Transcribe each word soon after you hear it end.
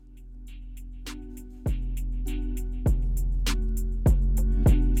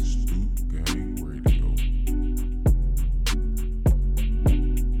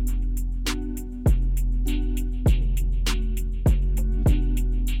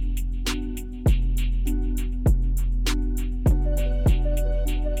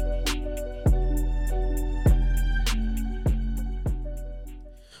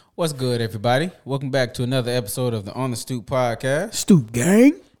What's good, everybody? Welcome back to another episode of the On the Stoop podcast. Stoop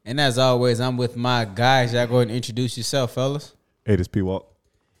gang. And as always, I'm with my guys. Y'all go ahead and introduce yourself, fellas. Hey, this P Walk.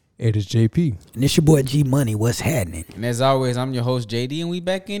 Hey, this JP. And it's your boy G Money. What's happening? And as always, I'm your host, JD, and we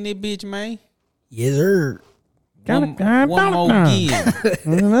back in this bitch, man. Yes, sir. One more game. That's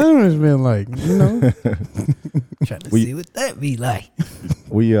what it's been like, you know. Trying to see what that be like.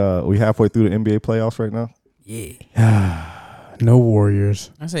 We halfway through the NBA playoffs right now. Yeah. No Warriors.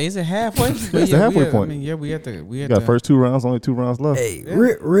 I say, is it halfway? It's the halfway point. I mean, we have We got the first 2 rounds, only 2 rounds left. Hey,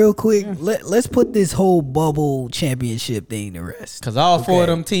 real quick, let's put this whole bubble championship thing to rest. Because all 4 of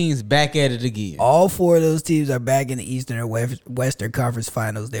them teams back at it again. All 4 of those teams are back in the Eastern or Western Conference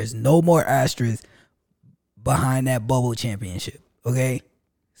Finals. There's no more asterisk behind that bubble championship. Okay?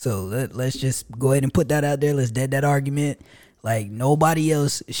 So let's just go ahead and put that out there. Let's dead that argument. Like, nobody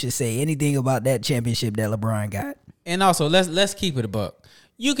else should say anything about that championship that LeBron got. And also, let's keep it a buck.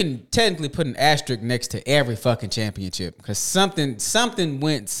 You can technically put an asterisk next to every fucking championship because something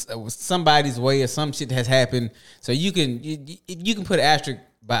went somebody's way or some shit has happened. So you can put an asterisk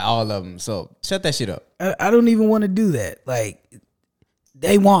by all of them. So shut that shit up. I don't even want to do that. Like,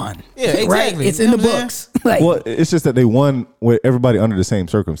 they won. Yeah, exactly. Right? It's in the books. Like, Well, it's just that they won with everybody under the same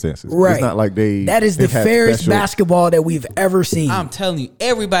circumstances. right. It's not like that is the fairest basketball that we've ever seen. I'm telling you,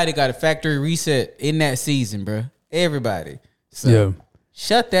 everybody got a factory reset in that season, bro. Everybody. So Yeah.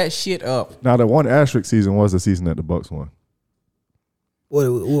 shut that shit up. Now, the one asterisk season was the season that the Bucks won. What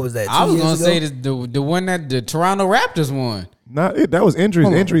was that? I was going to say the one that the Toronto Raptors won. That was injuries.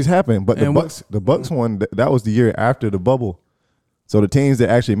 Hold on. Injuries happen, but And the Bucks won. That was the year after the bubble. So the teams that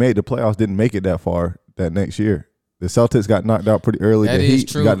actually made the playoffs didn't make it that far that next year. The Celtics got knocked out pretty early. That the is Heat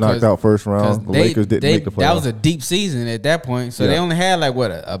true, got knocked out first round. The Lakers didn't make the playoffs. That was a deep season at that point. So they only had like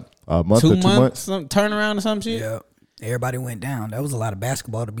what a month 2 or 2 months. months some turnaround or some shit. Yeah. Everybody went down. That was a lot of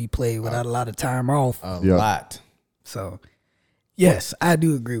basketball to be played without a lot of time off. A Yeah. lot. So, yes, I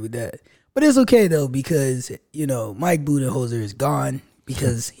do agree with that. But it's okay, though, because, Mike Budenholzer is gone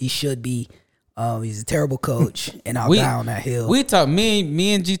because he should be. He's a terrible coach, and I'll die on that hill. We talked.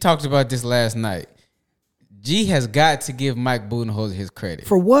 Me and G talked about this last night. G has got to give Mike Budenholzer his credit.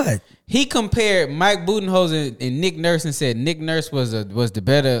 For what? He compared Mike Budenholzer and Nick Nurse and said Nick Nurse was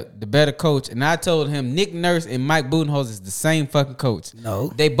the better coach, and I told him Nick Nurse and Mike Budenholzer is the same fucking coach.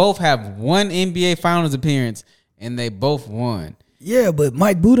 No. They both have one NBA Finals appearance, and they both won. Yeah, but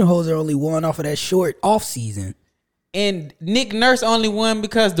Mike Budenholzer only won off of that short off season. And Nick Nurse only won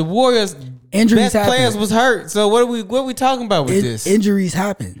because the Warriors' Injuries best happen. players was hurt. So what are we talking about with this? Injuries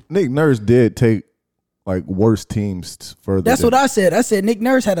happen. Nick Nurse did take like worse teams further. That's what I said. I said Nick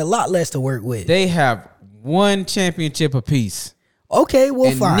Nurse had a lot less to work with. They have one championship apiece. Okay,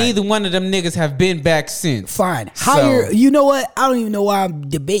 well, And fine. neither one of them niggas have been back since. Fine. So- Hire. You know what? I don't even know why I'm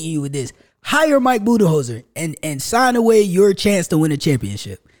debating you with this. Hire Mike Budenholzer and sign away your chance to win a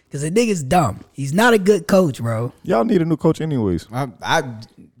championship. Because the nigga's dumb. He's not a good coach, bro. Y'all need a new coach anyways.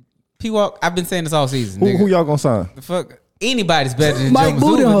 P-Walk, I've been saying this all season. Who y'all gonna sign? The fuck? Anybody's better than Mike Joe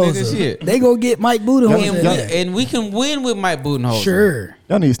Mazzulla, nigga. Budenholzer. Shit. They gonna get Mike Budenholzer. And, in there. and we can win with Mike Budenholzer. Sure.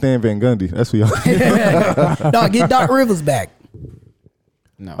 Y'all need Stan Van Gundy. That's who y'all. No, get Doc Rivers back.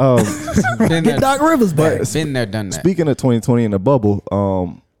 No. Been there, Get Doc Rivers back. been there, done that. Speaking of 2020 in the bubble,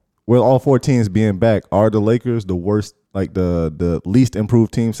 with all 4 teams being back, are the Lakers the worst, like the least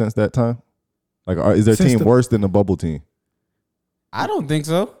improved team since that time? Like, is their team worse than the bubble team? I don't think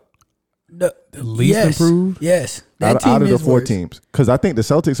so. The least improved? Yes. Out of the 4 teams. Because I think the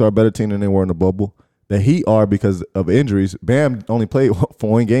Celtics are a better team than they were in the bubble. The Heat are because of injuries. Bam only played for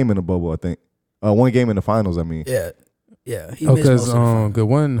 1 game in the bubble, I think. 1 game in the finals, I mean. Yeah. Yeah. He Because missed most of the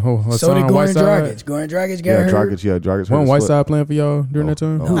one so did Goran Whiteside. Dragic. Goran Dragic got Yeah, hurt. Dragic. One Whiteside playing for y'all during that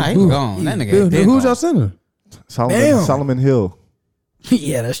time. Nah, he gone. That nigga been Who's gone. y'all center? Solomon Hill.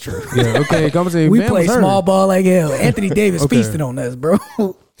 Yeah, that's true. Yeah, okay. Come say We Bam play was hurt. small ball like hell. Anthony Davis Okay. feasted on us, bro.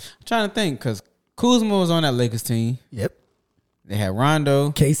 I'm trying to think because Kuzma was on that Lakers team. Yep. They had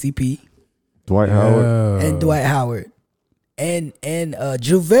Rondo. KCP Dwight Howard. and Dwight Howard and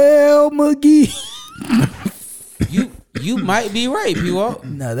JaVale McGee. You might be right, P-Walk.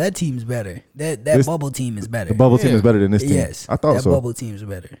 No, that team's better. That This- bubble team is better. The bubble team Yeah. is better than this team. Yes, I thought that so. bubble team's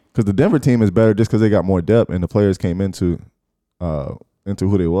better. Because the Denver team is better just because they got more depth and the players came into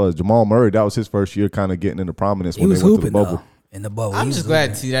who they was. Jamal Murray, that was his first year kind of getting into prominence He when was they went to the hooping bubble. though, in the bubble. I'm He just was glad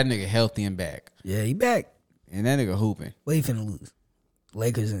hooping. to see that nigga healthy and back. Yeah, he back. And that nigga hooping. What he finna lose?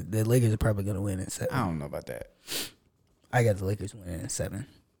 The Lakers are probably gonna win in 7. I don't know about that. I got the Lakers winning in 7.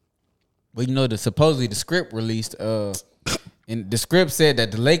 But you know, supposedly the script released, and the script said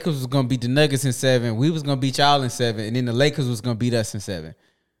that the Lakers was gonna beat the Nuggets in 7, we was gonna beat y'all in 7, and then the Lakers was gonna beat us in 7.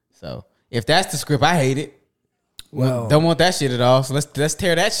 So if that's the script, I hate it. Well, Don't want that shit at all. So let's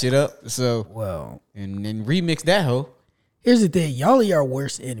tear that shit up. So and remix that hoe. Here's the thing, y'all are our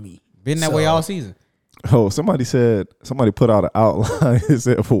worst enemy. Been that way all season. Oh, somebody put out an outline. It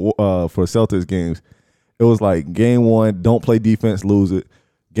said for Celtics games, it was like game 1, don't play defense, lose it.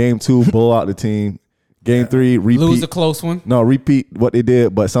 Game 2, blow out the team. Game 3, repeat. Lose a close one. No, repeat what they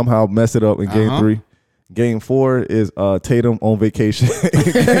did, but somehow mess it up in game 3. Game 4 is Tatum on vacation.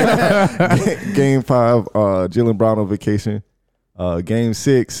 Game 5, Jaylen Brown on vacation. Game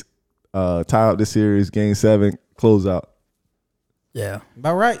 6, tie up the series. Game 7, close out. Yeah.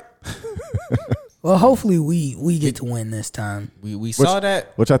 About right. Well, hopefully we get to win this time. We saw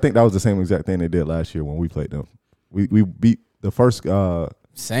that. Which I think that was the same exact thing they did last year when we played them. We beat the first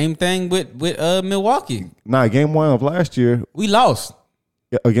same thing with Milwaukee. Game 1 of last year We lost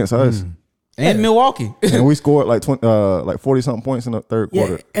against us. and Milwaukee. And we scored like 40 something points in the third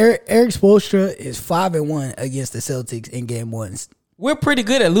quarter. Eric Spoelstra is 5-1 against the Celtics in game 1s. We're pretty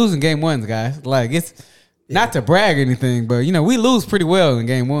good at losing game 1s, guys. Like it's not to brag or anything, but we lose pretty well in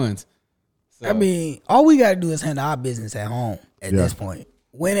game 1s. So. I mean, all we got to do is handle our business at home at this point.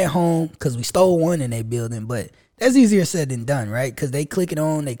 Win at home because we stole one in their building, but that's easier said than done, right? Because they click it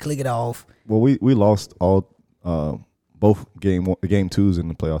on, they click it off. Well, we lost all both game 2s in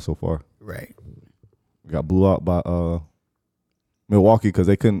the playoffs so far. Right. We got blew out by Milwaukee because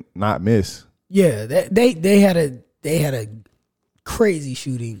they couldn't not miss. Yeah, they had a crazy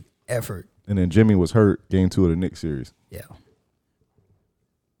shooting effort. And then Jimmy was hurt game 2 of the Knicks series. Yeah.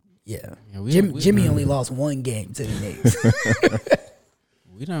 Jimmy only lost one game to the Knicks.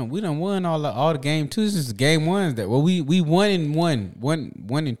 We done won all the game 2s. This is game 1s that we won and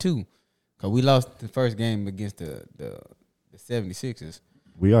 1 and 2. Cause we lost the first game against the 76ers.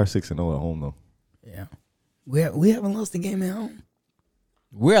 We are 6-0 at home though. Yeah. We haven't lost a game at home.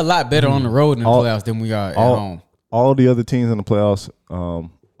 We're a lot better on the road in the playoffs than we are at home. All the other teams in the playoffs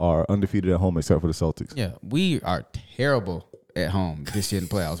are undefeated at home except for the Celtics. Yeah, we are terrible at home this year in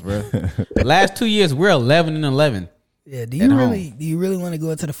the playoffs, bro. The last 2 years we're 11-11. Yeah, do you really want to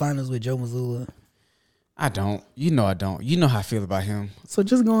go into the finals with Joe Mazzulla? I don't. I don't. You know how I feel about him. So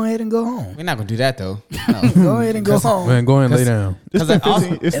just go ahead and go home. We're not gonna do that though. No. Go ahead and go home. Man, go ahead and lay down. It's been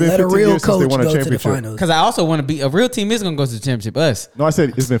 15 years since they won a championship. Because I also want to be a real team is gonna go to the championship. Us. No, I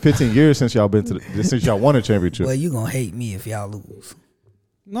said it's been 15 years since y'all since y'all won a championship. Well, you gonna hate me if y'all lose.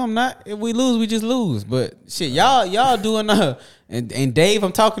 No, I'm not. If we lose, we just lose. But shit, y'all doing and Dave,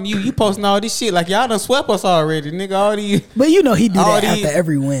 I'm talking to you. You posting all this shit like y'all done swept us already, nigga. All these, but he do that after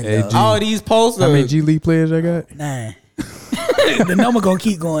every win. Hey, all these posts. How many G League players I got? 9. The number gonna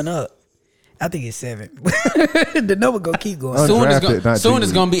keep going up. I think it's 7. The number gonna keep going. Soon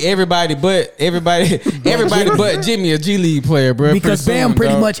it's gonna be everybody but Jimmy a G League player, bro. Because Bam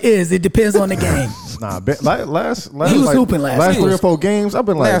pretty much is. It depends on the game. Nah, last he was hooping last 3 or 4 games. I've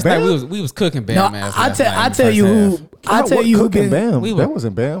been like, last Bam? night we was cooking Bam. No, I tell you who Bam. That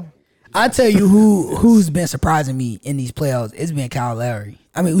wasn't Bam. I tell you who's been surprising me in these playoffs. It's been Kyle Lowry.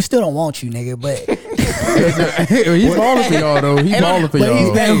 I mean, we still don't want you, nigga, but he's balling for y'all though. He's balling for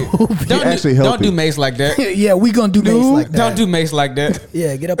y'all. Don't do Mace like that. Yeah, we gonna do Mace like that. Don't do Mace like that.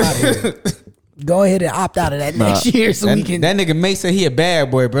 Yeah, get up out of here. Go ahead and opt out of that next year so we can. That nigga Mace said he a bad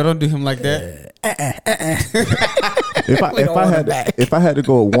boy, bro. Don't do him like that. If I had to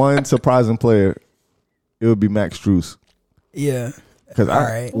go with one surprising player, it would be Max Strus. Yeah. All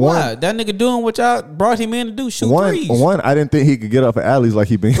right. Why? That nigga doing what y'all brought him in to do, shoot threes. One, I didn't think he could get up for alleys like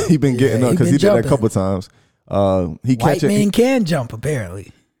he been getting up because he did that a couple of times. White men can jump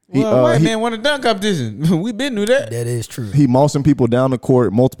apparently. White man won a dunk competition. We been knew that. That is true. He mossing people down the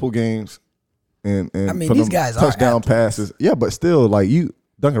court multiple games, and I mean these guys touchdown passes. Yeah, but still, like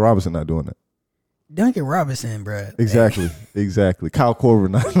Duncan Robinson not doing that. Duncan Robinson, bro. Exactly. Kyle Korver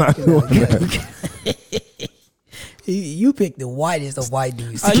not doing that. You picked the whitest of white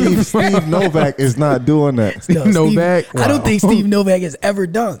dudes. Steve Novak is not doing that. Novak? I don't think Steve Novak has ever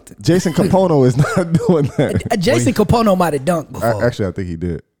dunked. Jason Capono is not doing that. Jason Capono might have dunked before. Actually, I think he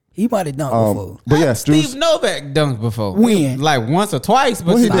did. He might have dunked before. But yeah, Steve Novak dunked before. When? Like once or twice.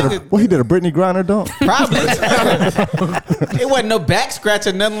 But he did a Brittany Griner dunk. Probably. It wasn't no back scratch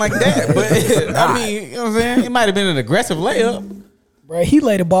or nothing like that. But I mean, you know what I'm saying? It might have been an aggressive layup. Bro, he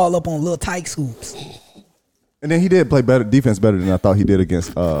laid the ball up on little tight scoops. And then he did play defense better than I thought he did against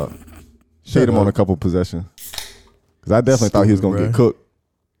Tatum on a couple possessions. Because I definitely thought he was going to get cooked.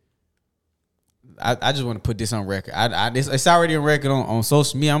 I just want to put this on record. It's already on record on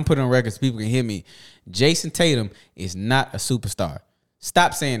social media. I'm putting on record so people can hear me. Jason Tatum is not a superstar.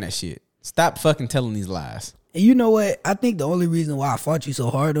 Stop saying that shit. Stop fucking telling these lies. And you know what? I think the only reason why I fought you so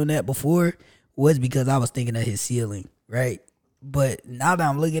hard on that before was because I was thinking of his ceiling, right? But now that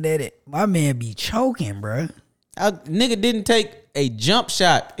I'm looking at it, my man be choking, bruh. Nigga didn't take a jump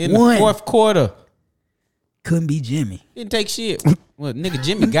shot in the fourth quarter. Couldn't be Jimmy. Didn't take shit. Well, nigga,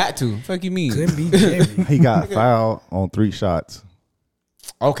 Jimmy got to. Fuck you mean? Couldn't be Jimmy. He got fouled on 3 shots.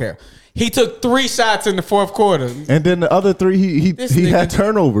 Okay. He took 3 shots in the fourth quarter. And then the other 3, he had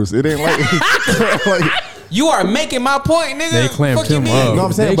turnovers. It ain't like you are making my point, nigga. They clamped him up. You know what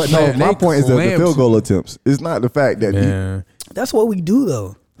I'm saying? But no, my point is that the field goal attempts. It's not the fact that That's what we do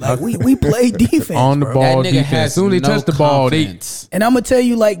though. Like we play defense on the ball. That nigga Defense. As soon as they touch the ball, and I'm gonna tell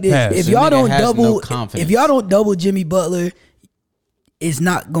you like this: Pass. if y'all don't double, confidence. if y'all don't double Jimmy Butler, it's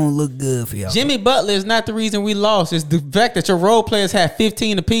not gonna look good for y'all. Jimmy Butler is not the reason we lost. It's the fact that your role players have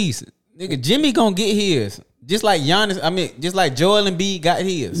 15 apiece. Nigga, Jimmy gonna get his. Just like Giannis, just like Joel Embiid got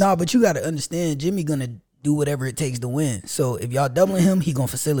his. Nah, but you gotta understand, Jimmy gonna do whatever it takes to win. So if y'all doubling him, he gonna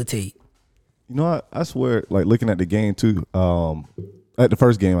facilitate. You know what? I swear, like looking at the game too, at the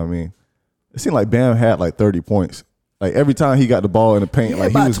first game, it seemed like Bam had like 30 points. Like every time he got the ball in the paint,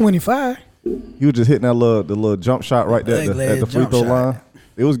 like about he was 25. He was just hitting the little jump shot right there at the free throw line.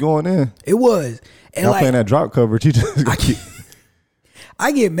 It was going in. It was. And y'all playing that drop coverage. He just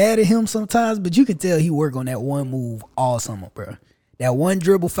I get mad at him sometimes, but you can tell he work on that one move all summer, bro. That one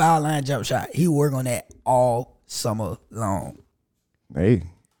dribble foul line jump shot. He work on that all summer long. Hey,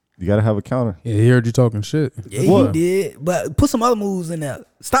 you gotta have a counter. Yeah, he heard you talking shit. Yeah, he did. But put some other moves in there.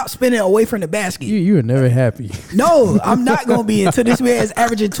 Stop spinning away from the basket. You are never happy. No, I'm not gonna be until this man is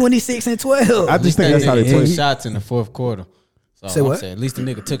averaging 26 and 12. I just think that's how they took play. shots in the fourth quarter. Say what? At least the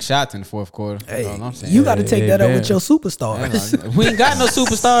nigga took shots in the fourth quarter. That's all I'm saying. You got to take that up with your superstars. We ain't got no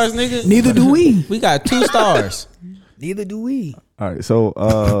superstars, nigga. Neither do we. We got 2 stars. Neither do we. All right,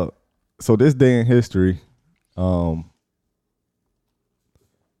 so this day in history, a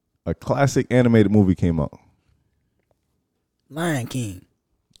classic animated movie came out. Lion King.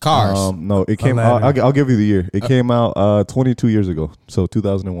 Cars. No, it came out. I'll give you the year. It came out 22 years ago, so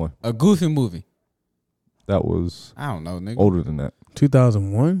 2001. A goofy movie. That was I don't know, nigga. older than that.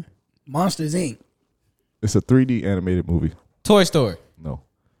 2001. Monsters Inc. It's a 3D animated movie. Toy Story. No.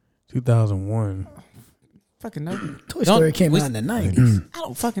 2001. Fucking know. Toy Story came out in the 90s. I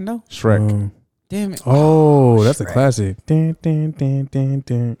don't fucking know. Shrek. Damn it. Oh, that's Shrek. a classic. Dun, dun, dun, dun,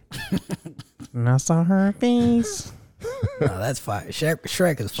 dun. And I saw her face. No, that's fire.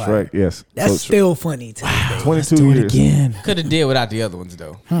 Shrek is fire. Shrek, yes. That's So, still funny to this day. 22 years. Again. Could have did without the other ones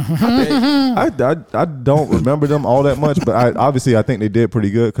though. I don't remember them all that much, but I think they did pretty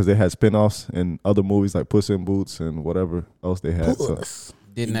good because they had spinoffs and other movies like Puss in Boots and whatever else they had. So.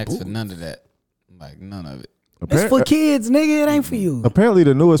 Didn't ask for none of that. Like none of it. It's for kids, nigga. It ain't for you. Apparently,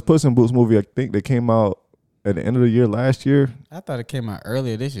 the newest Puss in Boots movie, I think they came out at the end of the year last year. I thought it came out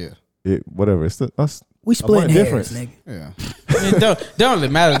earlier this year. Whatever. It's us. We splitting hairs, difference. nigga. Yeah. I mean, don't really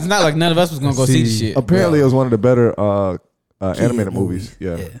matter. It's not like none of us was gonna go see the shit. Apparently, it was one of the better animated movies.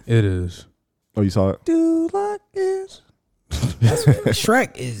 Yeah. It is. Oh, you saw it? Do like this.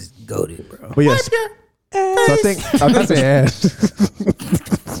 Shrek is goated, bro. But yes. So I think ass.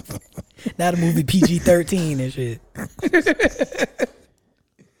 Now the movie PG-13 and shit.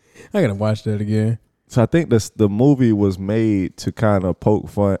 I gotta watch that again. So I think the movie was made to kind of poke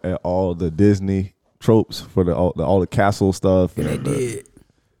fun at all the Disney tropes for all the castle stuff. And they did.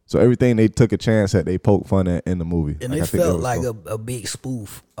 So everything they took a chance at, they poked fun at in the movie. And I it think felt was like cool. a big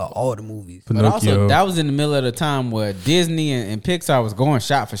spoof of all the movies. But also, that was in the middle of the time where Disney and Pixar was going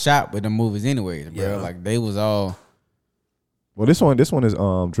shot for shot with the movies anyways, bro. Yeah. Like they was all. Well, this one is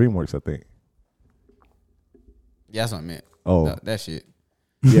DreamWorks, I think. Yeah, that's what I meant. Oh, No, that shit.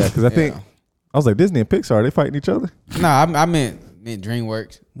 yeah, because I think I was like Disney and Pixar, are they fighting each other? No, I meant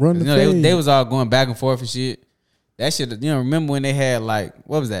DreamWorks. Run the they was all going back and forth and shit. That shit, remember when they had like,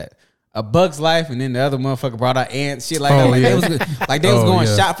 what was that? A Bug's Life, and then the other motherfucker brought out ants, shit like that. Like they was going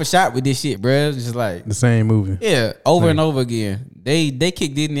shot for shot with this shit, bro. It was just like the same movie. Yeah, over and over again. They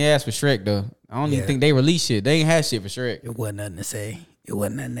kicked it in the ass for Shrek though. I don't even think they released shit. They ain't had shit for Shrek. It wasn't nothing to say. It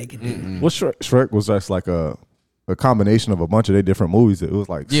wasn't nothing they could do. Well, Shrek was just like a combination of a bunch of their different movies. It was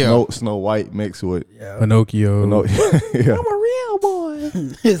like Snow White mixed with Pinocchio. Yeah. I'm a real boy.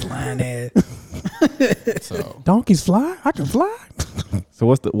 His line ass. So Donkeys fly? I can fly. So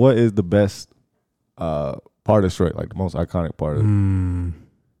what is the best part of Shrek? Like the most iconic part of it?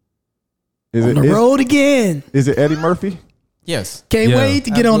 Is On the road again. Is it Eddie Murphy? yes. Can't wait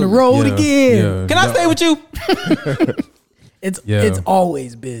to get on the road again. Can I stay with you? It's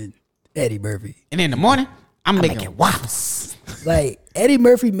always been Eddie Murphy. And in the morning, I'm making waffles. Like Eddie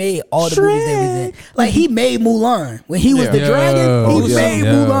Murphy made all the movies that he was in. Like he made Mulan when he was the dragon. He made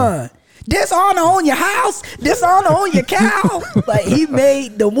Mulan. Dishonor on your house, dishonor on your cow. Like he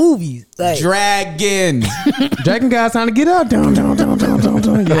made the movies. Like Dragon. Dragon guys trying to get up. Dun, dun, dun, dun, dun,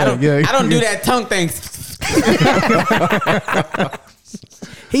 dun. Yeah, I don't do that tongue thing.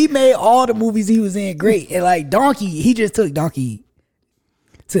 he made all the movies he was in great. And like Donkey, he just took Donkey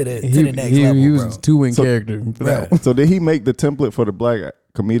to the next level. He was bro. a two-wing character for that. So did he make the template for the black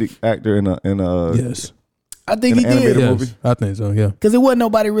comedic actor in a Yes. I think he animated did. movie? Yes, I think so, yeah. Because it wasn't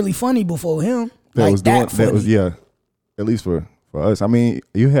nobody really funny before him. that like was doing that funny. that was at least for us. I mean,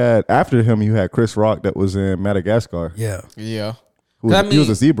 you had after him you had Chris Rock that was in Madagascar. Yeah. Yeah. He was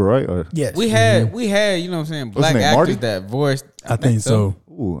a zebra, right? Or, Yes. We had, you know what I'm saying, What's his black name, actors Marty? that voiced. I think so.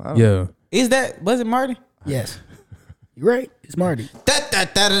 ooh, I don't- Yeah. Was it Marty? Yes. You're right. It's Marty.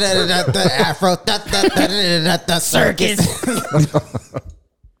 Afro circus.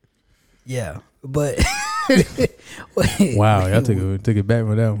 Yeah. But Wow, y'all took it back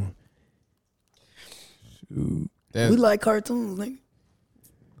for that one. we like cartoons, nigga.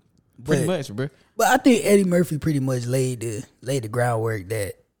 Pretty But- much, bro. But I think Eddie Murphy pretty much laid the groundwork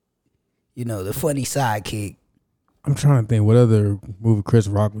that, you know, the funny sidekick. I'm trying to think what other movie Chris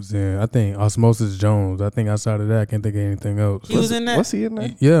Rock was in. I think Osmosis Jones. I think outside of that, I can't think of anything else. He was in that. What's he in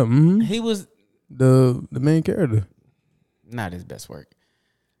that? Yeah, He was the main character. not his best work.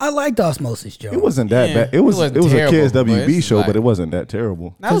 I liked Osmosis Jones. It wasn't that Yeah, bad. It was wasn't a terrible, kids but WB it's show, like- but it wasn't that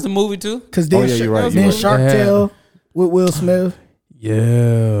terrible. That was a movie too. Because then, yeah, you're right, then you're right. Shark Yeah. Tale with Will Smith.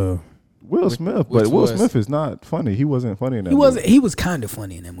 Yeah. Will Smith, which but Will was- Smith is not funny. He wasn't funny in that. He wasn't. movie. He was kind of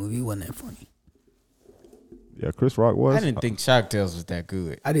funny in that movie. He wasn't that funny. Yeah, Chris Rock was. I didn't think Shark Tales was that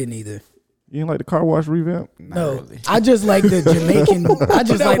good. I didn't either. You didn't like the car wash revamp? Not No, really. I just like the Jamaican. I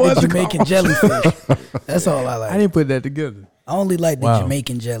just like the Jamaican jellyfish. That's all I like. I didn't put that together. I only like the Wow.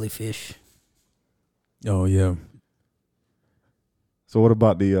 Jamaican jellyfish. Oh yeah. So what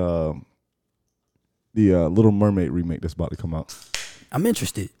about the Little Mermaid remake that's about to come out? I'm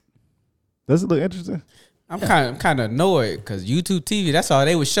interested. Does it look interesting? I'm kind of annoyed because YouTube TV. That's all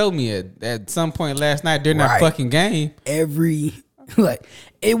they would show me at some point last night during that Right. fucking game. Like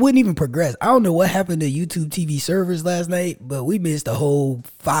it wouldn't even progress. I don't know what happened to YouTube TV servers last night, but we missed the whole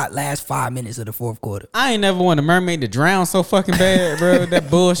last 5 minutes of the fourth quarter. I ain't never wanted a mermaid to drown so fucking bad, bro. That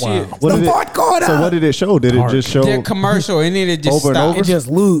bullshit. What The did it- fourth quarter. So what did it show? Did it just show? That commercial and then it just Over and stopped It just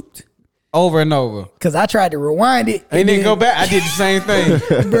looped over and over. because I tried to rewind it And then go back. I did the same thing.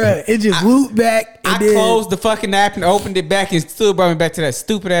 Bruh, it just looped back. And I then, closed the fucking app and opened it back and still brought me back to that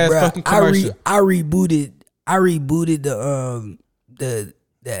stupid ass bruh, fucking commercial. I rebooted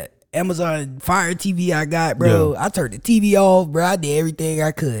the Amazon Fire TV I got, bro. I turned the TV off, bro. I did everything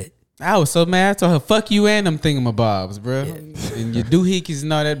I could. I was so mad. I told her, "Fuck you and them thingamabobs, bro, and your doohickeys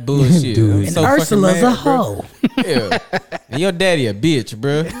and all that bullshit." I was And so fucking Ursula's mad, a bro. hoe. Yeah, and your daddy a bitch,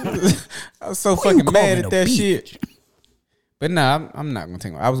 bro. I was so Who you fucking calling mad a at that bitch? shit. But nah, I'm not gonna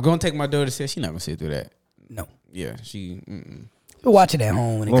take. I was gonna take my daughter to see. She's not gonna sit through that. No. Yeah, she. Mm-mm. We'll watch it at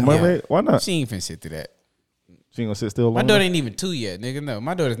home when it Little comes out. Mermaid? Why not? She ain't finna sit through that. She ain't gonna sit still. My long daughter enough? ain't even 2 yet, nigga. No,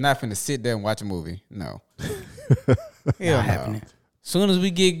 my daughter's not finna sit there and watch a movie. No, hell no. happening. Soon as we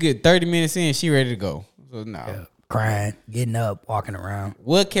get good, 30 minutes in, she ready to go. So no, Crying, getting up, walking around.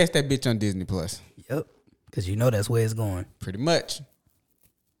 we'll catch that bitch on Disney Plus. Yep. Because you know that's where it's going. Pretty much.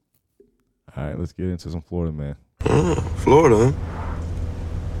 All right, let's get into some Florida, man. Florida, huh?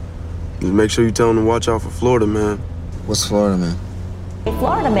 Just make sure you tell them to watch out for Florida, man. What's Florida, man?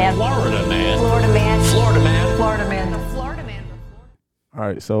 Florida man. Florida man. Florida man. Florida man. Florida man. The Florida man. All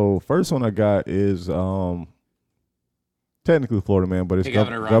right, so first one I got is technically Florida man, but it's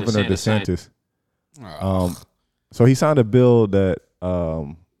Governor DeSantis. So he signed a bill that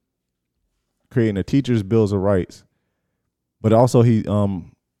creating a teacher's bills of rights, but also he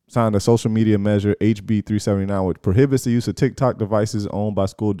signed a social media measure HB 379, which prohibits the use of TikTok devices owned by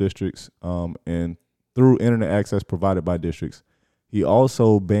school districts and through internet access provided by districts. He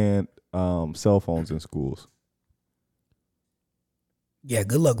also banned cell phones in schools. Yeah,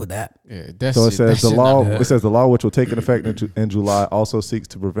 good luck with that. Yeah, that's So it says the law. Not It says the law, which will take into effect in July, also seeks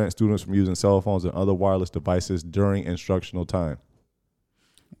to prevent students from using cell phones and other wireless devices during instructional time.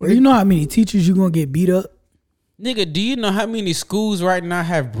 Well, you know how many teachers you going to get beat up? Nigga, do you know how many schools right now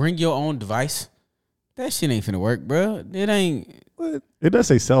have bring your own device? That shit ain't finna work, bro. It ain't. What? It does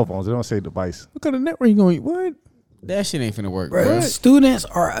say cell phones. It don't say device. What kind of network you going to what? That shit ain't finna work, Bro, bro. students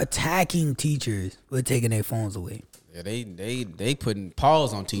are attacking teachers with taking their phones away. Yeah, they putting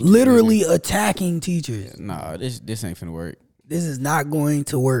paws on teachers. Literally attacking teachers. Nah, this ain't finna work. This is not going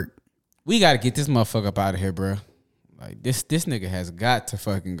to work. We gotta get this motherfucker up out of here, bro. Like this nigga has got to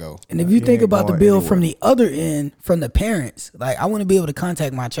fucking go. And if you think ain't about the going bill anywhere. from the other end, from the parents, like I want to be able to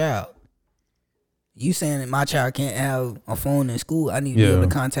contact my child. You saying that my child can't have a phone in school? I need to be able to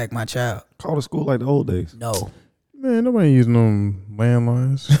contact my child. Call the school like the old days. No, Man, nobody using them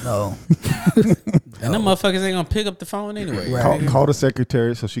landlines. no. And them motherfuckers ain't gonna pick up the phone anyway. Right. Call the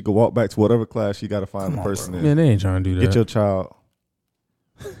secretary so she could walk back to whatever class she got to find Come the on, person in. Man, they ain't trying to do that. Get your child.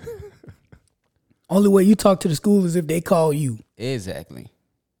 Only way you talk to the school is if they call you Exactly.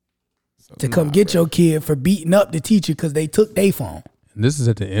 So, to come get your kid for beating up the teacher because they took their phone. And this is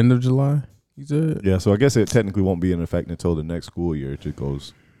at the end of July, you said? Yeah, so I guess it technically won't be in effect until the next school year. It just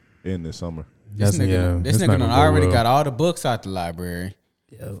goes in this summer. This nigga it's not done gonna go already well. got all the books out the library.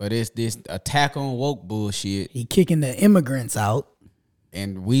 Yeah. For this attack on woke bullshit. He kicking the immigrants out.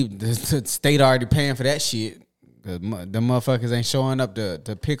 And the state already paying for that shit. The motherfuckers ain't showing up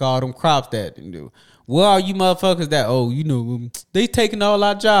to pick all them crops that do. Where are you motherfuckers that, they taking all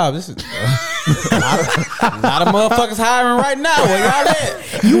our jobs. This is a lot of motherfuckers hiring right now. Where y'all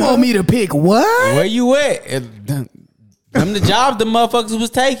at? You want me to pick what? Where you at? Them the jobs the motherfuckers was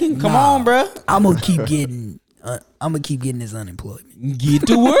taking. Come on, bro. I'm gonna keep getting. I'm gonna keep getting this unemployment. Get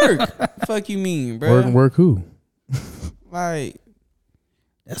to work. Fuck you mean, bro? Work who? Like,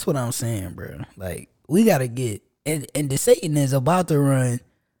 That's what I'm saying, bro. Like we gotta get. And the Satan is about to run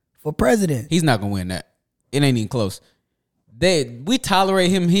for president. he's not gonna win that. It ain't even close. We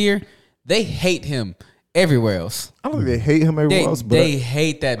tolerate him here. They hate him everywhere else. I don't think they hate him everywhere else, but They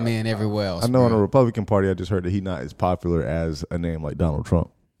hate that man everywhere else. I know in bro. the Republican Party, I just heard that he's not as popular as a name like Donald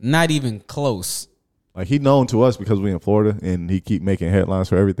Trump. Not even close. Like he's known to us because we in Florida and he keep making headlines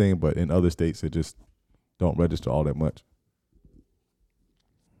for everything, but in other states it just don't register all that much.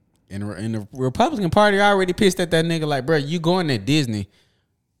 In the Republican Party already pissed at that nigga. Like, bro, you going to Disney,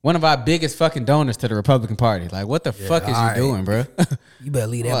 one of our biggest fucking donors to the Republican Party. Like, what the fuck is you alright. doing, bro? You better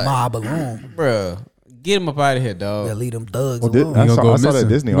leave that What? mob alone. Bro, get him up out of here, You better dog. leave them thugs Well, alone. I You saw, gonna I saw that missing.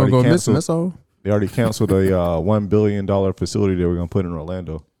 Disney You gonna already go missing, canceled. that's all. They already canceled a $1 billion facility they were gonna put in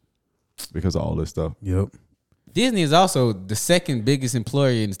Orlando because of all this stuff. Yep. Disney is also the second biggest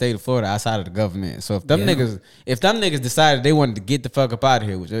employer in the state of Florida outside of the government. So if them niggas decided they wanted to get the fuck up out of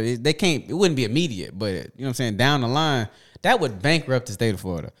here, which they can't, it wouldn't be immediate, but you know what I'm saying, down the line, that would bankrupt the state of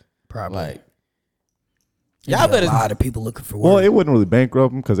Florida. Probably. Like, Y'all y'all better. a lot of people looking for work. Well, it wouldn't really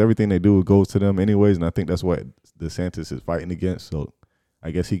bankrupt them because everything they do goes to them anyways, and I think that's what DeSantis is fighting against. So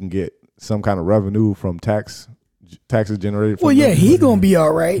I guess he can get some kind of revenue from taxes generated. From Well, yeah, them. he gonna be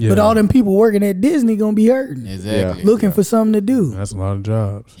all right, but Yeah. all them people working at Disney gonna be hurting, Exactly. looking for something to do. That's a lot of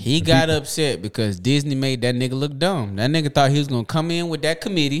jobs. He got upset because Disney made that nigga look dumb. That nigga thought he was gonna come in with that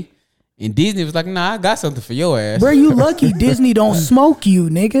committee, and Disney was like, "Nah, I got something for your ass." Bro, you lucky Disney don't smoke you,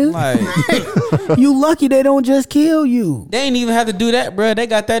 nigga. Like, You lucky they don't just kill you. they ain't even have to do that, bro. They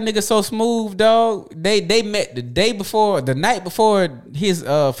got that nigga so smooth, dog. They met the night before his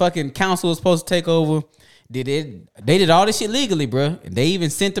fucking council was supposed to take over. They did all this shit legally, bro. And they even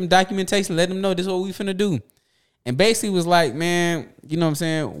sent them documentation, let them know this is what we finna do. And basically was like, man, you know what I'm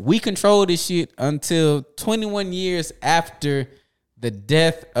saying? We control this shit until 21 years after the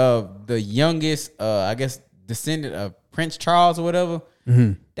death of the youngest, I guess, descendant of Prince Charles or whatever.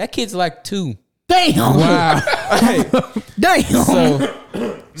 Mm-hmm. That kid's like 2. Damn. Wow. Damn.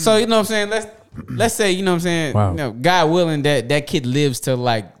 So you know what I'm saying? Let's say, you know what I'm saying? Wow. You know, God willing that kid lives to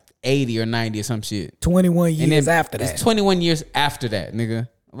like 80 or 90 or some shit. 21 years And then after that. It's 21 years after that, nigga.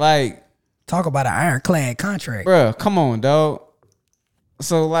 Like, Talk about an ironclad contract. bruh, come on, dog.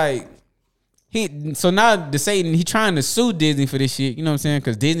 So like now the Satan, he trying to sue Disney for this shit, you know what I'm saying?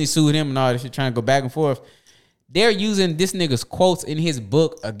 Because Disney sued him and all this shit, trying to go back and forth. They're using this nigga's quotes in his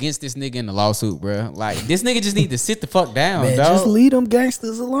book against this nigga in the lawsuit, bruh. Like, this nigga just need to sit the fuck down, Man, dog. just leave them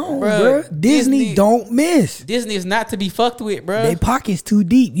gangsters alone, Bruh, bro. Disney don't miss. Disney is not to be fucked with, bruh. They pockets too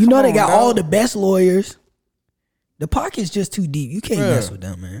deep. You Come know they on, got dog. all the best lawyers. The pocket's just too deep. You can't Bruh. mess with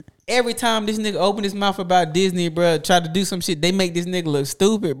them, man. Every time this nigga open his mouth about Disney, bruh, try to do some shit, they make this nigga look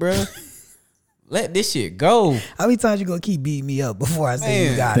stupid, bruh. Let this shit go. How many times you gonna keep beating me up before I say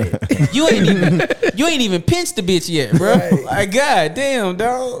Man. you got it? You ain't even pinched the bitch yet, bro. Like, god damn,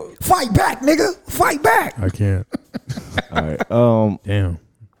 dog. Fight back, nigga. Fight back. I can't. All right. Damn.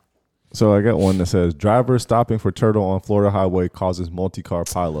 So I got one that says driver stopping for turtle on Florida highway causes multi-car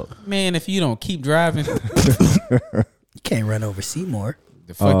pileup. Man, if you don't keep driving, You can't run over Seymour.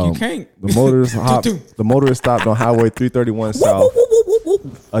 the fuck you can't. The motorist stopped on Highway 331 South.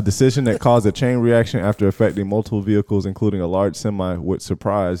 A decision that caused a chain reaction after affecting multiple vehicles, including a large semi, which,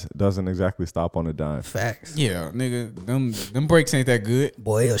 surprise, doesn't exactly stop on a dime. Facts. Yeah, nigga, them brakes ain't that good.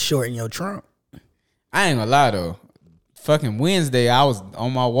 Boy, it'll shorten your trunk. I ain't gonna lie though. fucking Wednesday, I was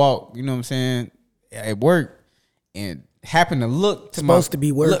on my walk, you know what I'm saying, at work, and happened to look to Supposed to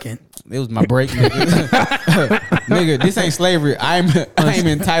be working. It was my break, nigga. Nigga, this ain't slavery. I'm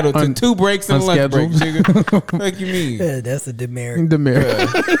entitled to 2 breaks and a lunch break, nigga. Fuck you mean? Yeah, that's a demerit.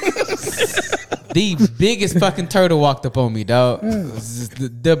 The biggest fucking turtle walked up on me, dog.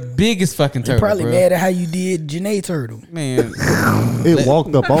 The biggest fucking turtle. Probably bro. mad at how you did Janae Turtle. Man, It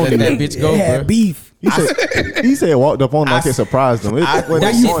walked up on let you. that bitch go, It had bro. beef. He said it walked up on like it surprised him.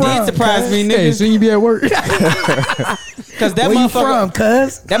 That you shit from, did surprise me, Hey, nigga. shouldn't you be at work? Because that Where you from, motherfucker,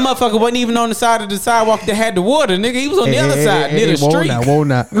 cuz? that motherfucker wasn't even on the side of the sidewalk that had the water, nigga. He was on the other side, near the street. Won't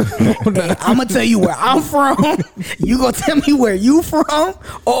not. I'm gonna tell you where I'm from. You gonna tell me where you from,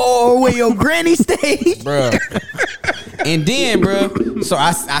 or where your granny stayed? Bro. And then, bro, so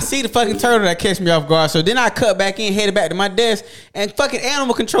I see the fucking turtle that catch me off guard. So then I cut back in, headed back to my desk, and fucking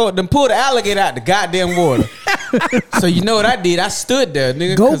animal control them pull the alligator out the goddamn water. So you know what I did? I stood there,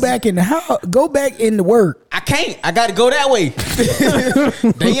 nigga. Go back in the house. Go back in the work. I can't. I got to go that way.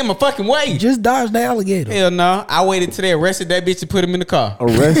 They in my fucking way. Just dodge the alligator. Hell no. I waited till they arrested that bitch and put him in the car.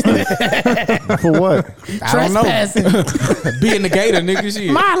 Arrested for what? I don't know. Being the gator, nigga,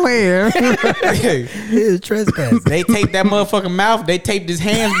 shit. My land. It was trespassing. They taped that motherfucking mouth. They taped his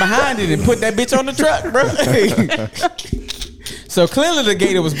hands behind it and put that bitch on the truck, bro. So clearly the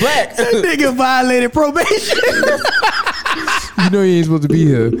gator was black. That nigga violated probation. You know he ain't supposed to be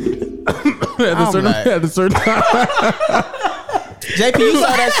here at a certain time. JP, you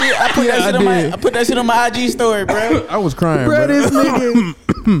saw that shit? I put that shit on my IG story, bro. I was crying, Bro, bro. this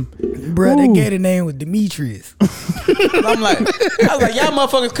nigga. Bro, that gator name was Demetrius. I was like, y'all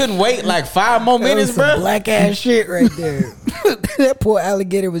motherfuckers couldn't wait like 5 more That minutes, was some bro. black ass shit right there. That poor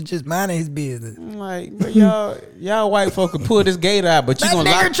alligator was just minding his business. I'm like, bro, y'all white folk can pull this gator out, but you That gonna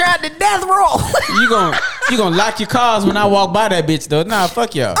nigga lock, tried to death roll. you gonna lock your cars when I walk by that bitch though. Nah,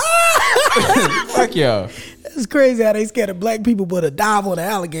 fuck y'all. Fuck y'all. It's crazy how they scared of black people but a dive on an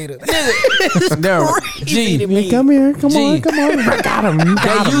alligator. No, Crazy G, to me. Come here. Come Gee. on. I got him. You they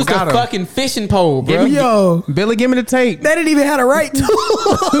got him. used a fucking fishing pole, bro. Yo, Billy, give me the tape. they didn't even have a right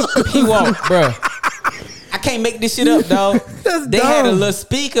to. He walked, bro. I can't make this shit up, dog. That's They had a dumb. little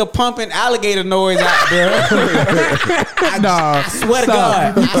speaker pumping alligator noise out, bro. Nah, I swear to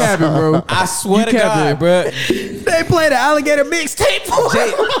God. You capping, bro. I swear to You God, capping. bro. They played the alligator mixtape for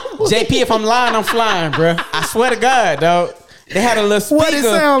him. JP, if I'm lying, I'm flying, bro. I swear to God, dog. They had a little speaker. What it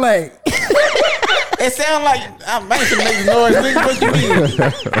sound like? It sound like I'm making making noise. Nigga, what you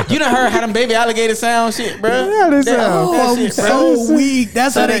mean? You done heard how them baby alligator sound shit, bro? Yeah, they sound. Oh, I'm shit, bro. so weak.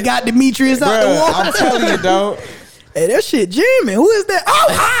 That's how they got Demetrius out the Bro, water. I'm telling you, dog. Hey, that shit jamming. Who is that?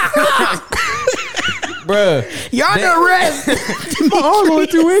 Oh, Bro, y'all They- the rest. My arm only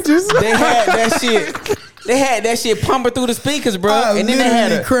 2 inches. they had that shit. They had that shit pumping through the speakers, bro. I'm And then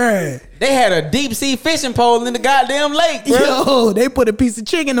literally crying. they had a deep sea fishing pole in the goddamn lake, bro. Yo, they put a piece of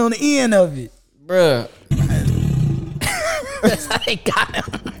chicken on the end of it. Bro, That's how they got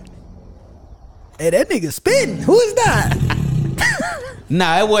him. Hey, that nigga spitting. Who is that?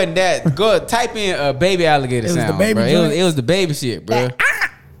 nah, it wasn't that. Go type in baby alligator It was the sound, baby bro. joint? It was the baby shit, bro.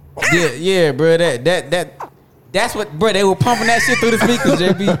 Yeah, bro. That's what, bro. They were pumping that shit through the speakers,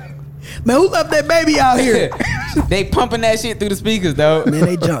 JP. Man, who left that baby out here? They pumping that shit through the speakers, though. Man,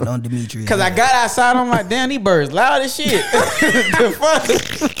 they jumped on Demetrius. Cause I got outside, I'm like, damn, these birds loud as shit. The fuck?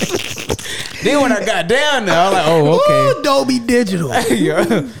 Then when I got down there, I was like, oh, okay. Ooh, Dolby Digital.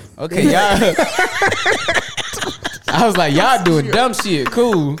 Okay, y'all. I was like, y'all doing dumb shit.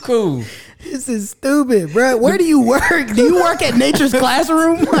 Cool. This is stupid, bro. Where do you work? Do you work at Nature's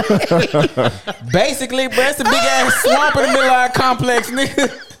Classroom? Basically, bro, it's a big ass swamp in the middle of our complex,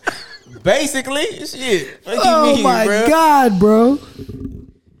 nigga. Basically, shit. What you Oh mean, my bro? God, bro.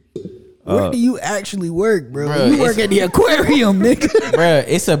 Where do you actually work, bro? Bro, You work it's- at the aquarium, nigga. Bruh,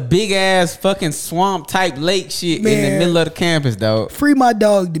 it's a big ass fucking swamp type lake shit in the Man. middle of the campus, dog. Free my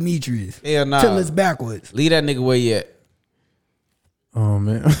dog Demetrius. Hell nah. Till it's backwards. Leave that nigga where you at. Oh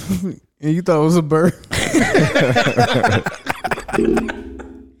man, and you thought it was a bird?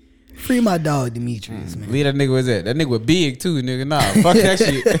 Free my dog Demetrius, man. Leave that nigga where he's at. That nigga was big too, nigga. Nah, fuck that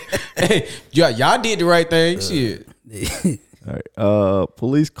shit. Hey, y'all did the right thing. Shit. All right.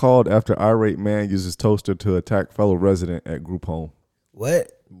 Police called after irate man uses toaster to attack fellow resident at group home.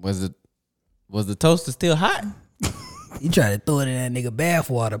 What? Was the toaster still hot? You try to throw it in that nigga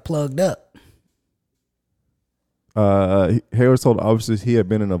bathwater plugged up. Harris told officers he had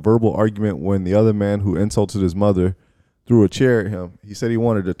been in a verbal argument when the other man who insulted his mother threw a chair at him. He said he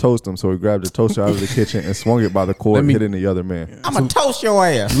wanted to toast him, so he grabbed the toaster out of the kitchen and swung it by the cord, hitting the other man. I'm going to toast your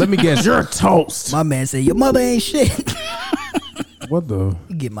ass. Let me guess, you're toast. My man said, your mother ain't shit. What the?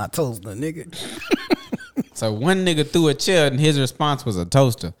 You get my toaster, nigga. So one nigga threw a chair and his response was a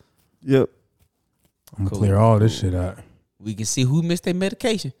toaster. Yep. I'm going to clear all this shit out. We can see who missed their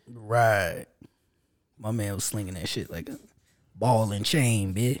medication. Right. My man was slinging that shit like a ball and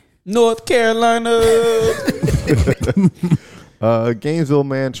chain, bitch. North Carolina. Gainesville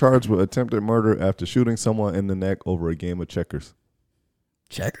man charged with attempted murder after shooting someone in the neck over a game of checkers.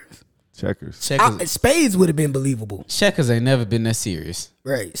 Checkers? Checkers. Spades would have been believable. Checkers ain't never been that serious.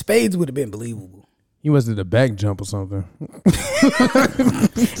 Right. Spades would have been believable. He was at the back jump or something.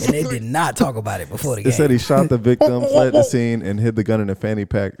 And they did not talk about it before the game. They said he shot the victim, fled the scene, and hid the gun in a fanny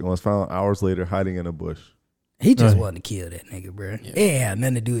pack and was found hours later hiding in a bush. He just wanted to kill that nigga, bro. Yeah, it had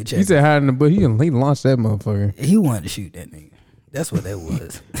nothing to do with checkers. He said hide in the bush. He launched that motherfucker. He wanted to shoot that nigga. That's what that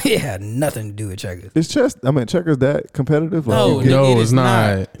was. It had nothing to do with checkers. Is checkers that competitive? No, Like, No, it's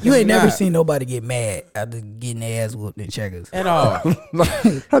not. You ain't never seen nobody get mad after getting their ass whooped in checkers. At all.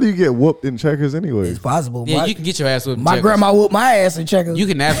 how do you get whooped in checkers anyway? It's possible. Yeah, you can get your ass whooped in My checkers. grandma whooped my ass in checkers. You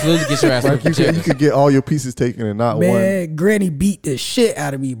can absolutely get your ass whooped in You checkers. could get all your pieces taken and not one. Man, Granny beat the shit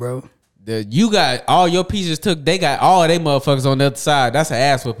out of me, bro. You got all your pieces took. They got all they motherfuckers on the other side. That's an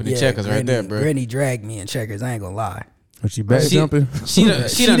ass whooping in checkers right there, bro. Granny dragged me in checkers. I ain't gonna lie. Was she back jumping? She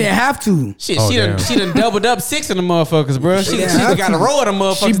She didn't have to. Shit, Oh, she done doubled up 6 of the motherfuckers, bro. She didn't have got a row of them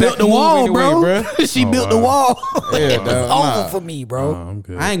motherfuckers. She built that the can move wall, anyway, bro. She built the wall. Yeah, It was dog, over for me, bro. I'm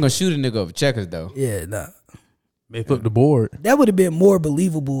good. I ain't gonna shoot a nigga over checkers though. Yeah, nah. They flipped the board. That would have been more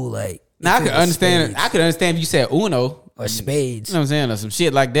believable, like. Now I if it could was understand. spades I could understand if you said Uno or spades. You know what I'm saying, or some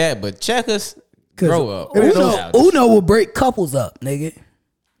shit like that. But checkers, grow up. Uno will break couples up, nigga.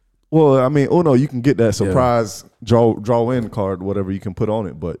 Well, I mean, Uno, you can get that surprise draw in card, whatever you can put on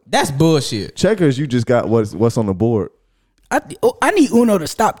it. But that's bullshit. Checkers, you just got what's on the board. I need Uno to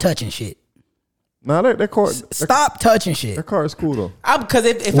stop touching shit. Nah, that card. Stop touching shit. That card is cool though. Because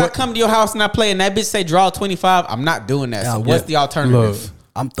if I come to your house and I play and that bitch say draw 25, I'm not doing that. So what's the alternative? Look.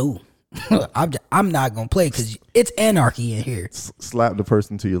 I'm through. I'm not gonna play because it's anarchy in here. Slap the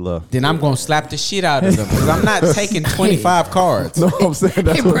person to your left. Then I'm gonna slap the shit out of them because I'm not taking 25 cards. No, I'm saying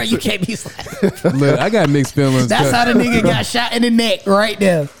that's Hey, bro, you can't be slapped. Look, I got mixed feelings. That's how the nigga got shot in the neck right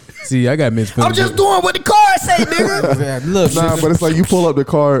there. See, I got mixed feelings. I'm just doing what the card say, nigga. Look, Nah, but it's like you pull up the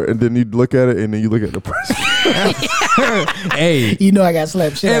card and then you look at it and then you look at the person. Hey, You know I got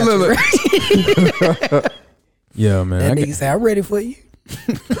slapped shit out look, you, right? yeah, man. That nigga say, I'm ready for you.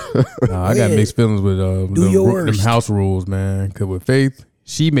 I got mixed feelings with your them worst. house rules, man. Because with Faith,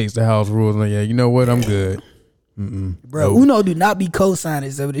 she makes the house rules. Like, yeah, you know what? I'm good. Bro, Uno do not be co-signing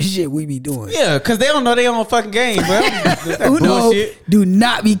some of the shit we be doing. yeah, because they don't know they own fucking game, bro. That Uno bullshit. do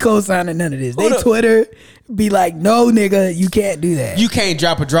not be co-signing none of this. They Uno- Twitter be like, no, nigga, you can't do that. You can't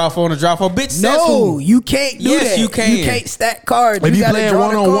drop a draw four on a draw four. Bitch, says No, who? you can't do Yes, that. you can. You can't stack cards. If you gotta playing draw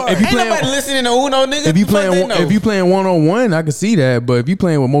the one-on-one- card. if you Ain't playing- nobody listening to Uno, nigga. If you Fuck they know. playing 1-on-1, I can see that. But if you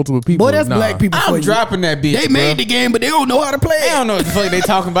playing with multiple people, Boy, that's nah. black people for I'm you. dropping that bitch. They made the game, but they don't know how to play They it. don't know what the fuck they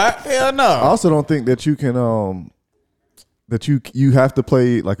talking about. Hell no. I also don't think that you can that you have to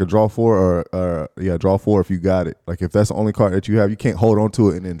play like a draw four or draw four if you got it. Like if that's the only card that you have, you can't hold on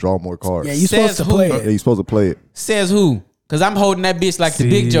to it and then draw more cards. Yeah, you supposed to Says who? play Yeah, it. you're supposed to play it. Says who? Because I'm holding that bitch like the See.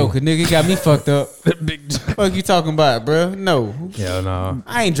 big joker, nigga. Got me fucked up. Fuck you talking about, bro? No. Hell no.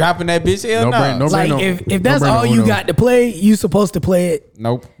 I ain't dropping that bitch. Hell No no. brain, no Like brain, no- if that's no brain, all no you Uno. got to play, you supposed to play it.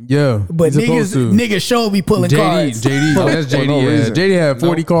 Nope. Yeah, But you're supposed to. niggas show me pulling cards. JD, that's For JD. no Yeah. reason. JD had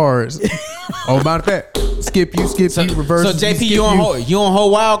 40 cards. Oh, about that. Skip you, reverse. So JP, you don't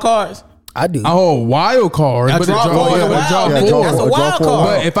hold wild cards? I do. I hold wild cards. A but draw four is a wild, yeah, nigga. draw That's a four, wild draw four.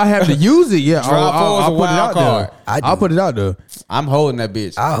 card. But if I have to use it, yeah, Draw four is I'll a put it out wild card. there. I do. I'll put it out there. I'm holding that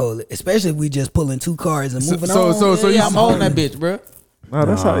bitch. I hold it, especially if we just pulling two cards and moving on. So yeah, you I'm holding that bitch, bro. Nah,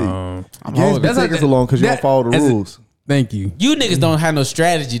 that's how you. I'm Games holding be that. taking so long because you don't follow the rules. Thank you. You niggas don't have no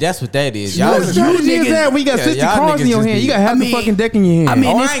strategy. That's what that is. No, Y'all, you strategy is niggas- that when you got yeah, 60 y'all cards in niggas your just hand? be- You got half I the mean- fucking deck in your hand. I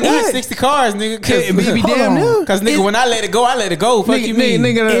mean, oh, it's I ain't got good. 60 cards, nigga. it be Hold damn on. near. Because nigga, when I let it go, I let it go. Fuck you mean?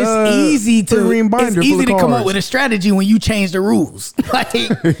 It's easy to green binder it's full easy of to come up cards. with a strategy when you change the rules. Like Change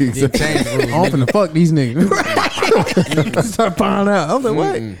the rules. I'm finna fuck these niggas. Start finding out. I'm like,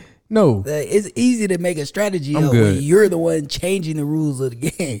 what? No. it's easy to make a strategy I'm up good. when you're the one changing the rules of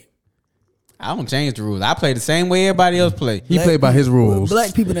the game. I don't change the rules. I play the same way everybody else play. He played by his rules.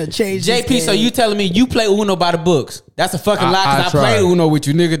 Black people done changed. JP, so you telling me you play Uno by the books? That's a fucking lie because I played Uno with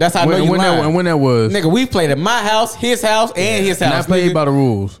you, nigga. That's how I know you lying. And when that was? Nigga, we played at my house, his house, and his house. And I played by the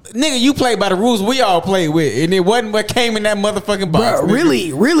rules. Nigga, you played by the rules we all played with. And it wasn't what came in that motherfucking box. Bro,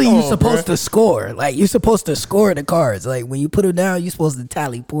 really, you supposed to score. Like, you're supposed to score the cards. Like, when you put them down, you're supposed to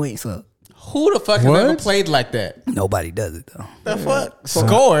tally points up. Who the fuck has ever played like that? Nobody does it, though. The fuck?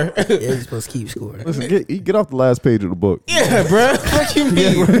 Score? Yeah, you're supposed to keep scoring. Listen, get off the last page of the book. Yeah, bro. What you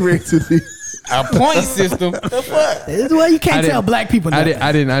mean? A point system? The fuck? This is why you can't tell black people nothing.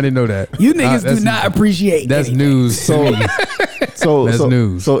 I didn't know that. You niggas do not appreciate That's anything. news. So that's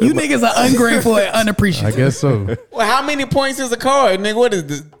news. So You niggas are ungrateful and unappreciative. I guess so. Well, how many points is a card, nigga? What is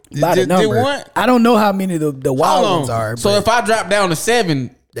this? By the number. One? I don't know how many the wild ones are. So if I drop down to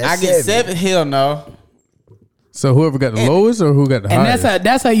 7, I get 7. Hell no. So whoever got the lowest or who got the highest? And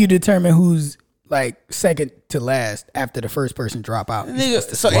that's how you determine who's like second to last after the first person drop out. Nigga,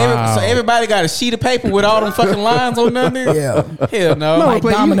 so everybody got a sheet of paper with all them fucking lines on there, nigga? Yeah. Hell no. Like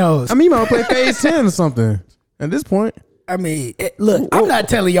dominoes. You might play phase 10 or something at this point. I mean, look, I'm not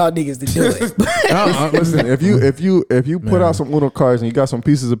telling y'all niggas to do it. Listen, if you put out some Uno cards and you got some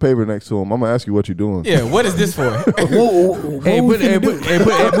pieces of paper next to them, I'm gonna ask you what you're doing. Yeah, what is this for? Hey, move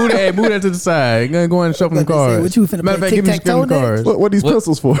that to the side. You're gonna go and shuffle the cards. What you finna Matter of play fact, give me tic-tac-toe some cards. What are these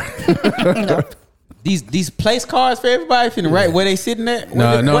pencils for? These place cards for everybody finna write where they sitting at?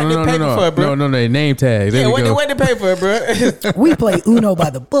 What they pay for, bro? No, they name tags. Yeah, what they pay for, bro? We play Uno by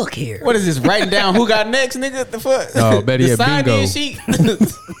the book here. What is this? Writing down who got next, nigga? The fuck? Oh, better yet, bingo. Sheet.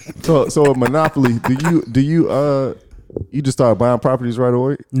 So at Monopoly, do you just start buying properties right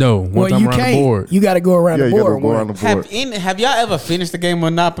away? No, once I'm around the board. You got to go around the You gotta board. go around the board. Have y'all ever finished the game of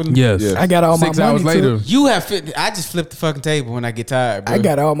Monopoly? Yes. Yes. I got all 6 my money hours later. too. You have. I just flipped the fucking table when I get tired, bro. I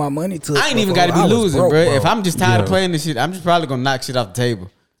got all my money too. I ain't even got to be losing, bro. If I'm just tired of playing this shit, I'm just probably gonna knock shit off the table.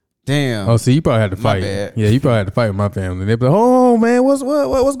 Damn. Oh, so you probably had to My fight. bad. Yeah, you probably had to fight with my family. They'd be like, "Oh man, what's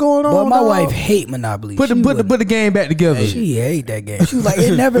going on?" But my dog? wife hate Monopoly. Put the game back together. She hate that game. She was like,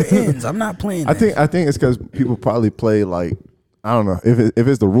 it never ends. I'm not playing. I think it's because people probably play like, I don't know, if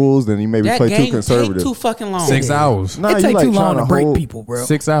it's the rules, then you maybe That play game too conservative. take too fucking long. 6 hours. Nah, it you take like too long trying to break hold- people, bro.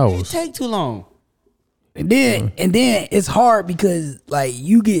 6 It hours. take too long. And then it's hard because like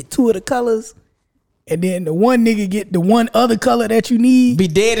you get 2 of the colors, and then the one nigga get the one other color that you need. Be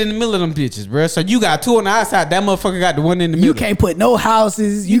dead in the middle of them bitches, bro. So you got 2 on the outside. That motherfucker got the one in the middle. You can't put no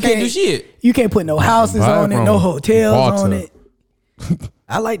houses. You can't do shit. You can't put no houses Buy it on it. from No hotels Walter. on it.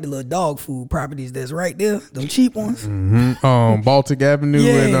 I like the little dog food properties that's right there. Them cheap ones. Baltic Avenue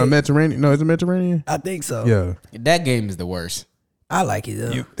Yeah. and Mediterranean. No, is it Mediterranean? I think so. Yeah. That game is the worst. I like it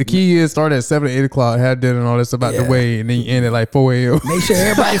though. The key is start at 7 or 8 o'clock, have dinner and all that stuff out the Yeah. way, and then you end at like 4 a.m. Make sure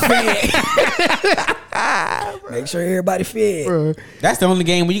everybody fed. Make sure everybody fed. That's the only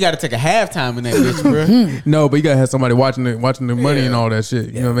game where you got to take a halftime in that bitch, bro. No, but you gotta have somebody watching the money and all that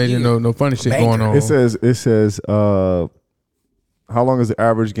shit. You know, maybe no funny shit Banker. going on. It says how long is the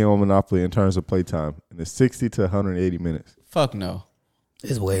average game on Monopoly in terms of playtime? And it's 60 to 180 minutes. Fuck no.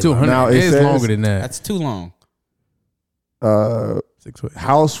 It's way 200. Now It it is says- longer than that. That's too long. 6 weeks.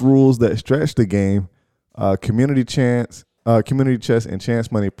 House rules that stretch the game, community chess, and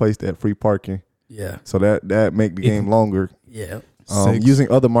chance money placed at free parking. Yeah. So that make the game longer. Yeah. Six. Using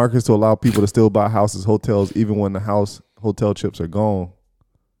other markets to allow people to still buy houses, hotels, even when the hotel chips are gone.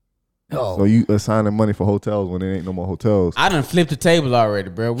 Oh. So you assigning money for hotels when there ain't no more hotels. I done flipped the table already,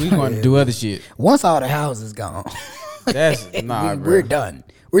 bro. We going to do other shit. Once all the houses gone, That's nah, bro. we're done.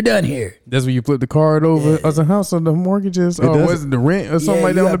 We're done here. That's when you flip the card over as a house on the mortgages. Or does- was it the rent or something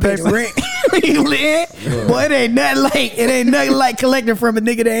like that you on the gotta pay back? rent. You lit? Boy, it ain't nothing like collecting from a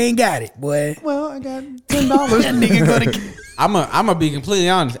nigga that ain't got it, boy. Well, I got $10. That nigga gonna. I'm gonna be completely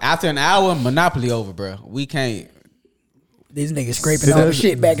honest. After an hour, Monopoly over, bro. We can't. These niggas scraping all the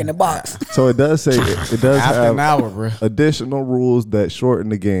shit back in the box. So it does say it does After have an hour, bro. additional rules that shorten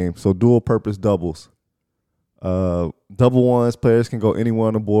the game. So dual purpose doubles. Double ones, players can go anywhere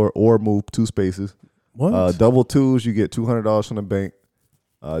on the board or move 2 spaces. What? Double twos, you get $200 from the bank.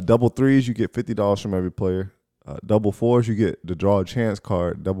 Double threes, you get $50 from every player. Double fours, you get to draw a chance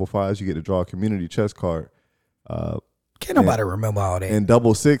card. Double fives, you get to draw a community chess card. Can't nobody remember all that. And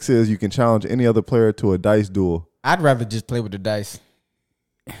double sixes, you can challenge any other player to a dice duel. I'd rather just play with the dice.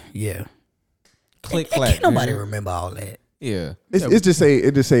 Yeah. Click Can't clack. nobody nigga. remember all that. Yeah. It just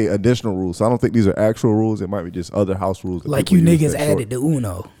say additional rules. So I don't think these are actual rules. It might be just other house rules. that Like people you use niggas that short. added the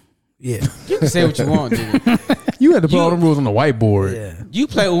Uno. Yeah. You can say what you want, dude. You had to put all the rules on the whiteboard. Yeah. You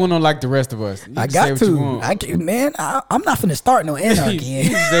play Uno like the rest of us. You I can say got what you to. want. I'm not finna start no anarchy. You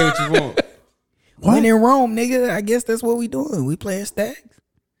can say what you want. When in Rome, nigga, I guess that's what we doing. We playing stacks.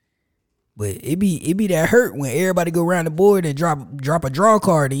 But it be that hurt when everybody go around the board and drop a draw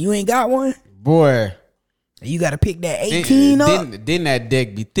card and you ain't got one. Boy. You got to pick that 18 up. Didn't that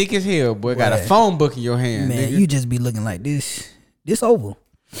deck be thick as hell, boy? Got a phone book in your hand. Man, nigga. you just be looking like this over.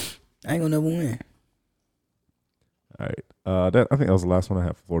 I ain't gonna never win. All right. I think that was the last one I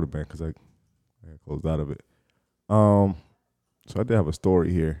had for Florida Man because I closed out of it. So I did have a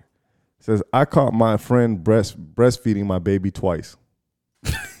story here. It says, I caught my friend breastfeeding my baby twice.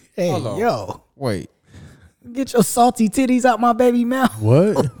 Hey, Hold on. yo. Wait. Get your salty titties out my baby mouth.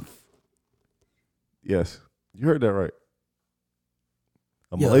 What? Yes. You heard that right.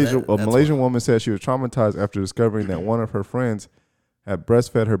 A Yo, Malaysian woman said she was traumatized after discovering that one of her friends had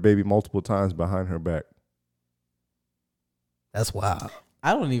breastfed her baby multiple times behind her back. That's wild.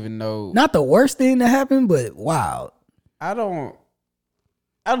 I don't even know. Not the worst thing that happened, but wild. I don't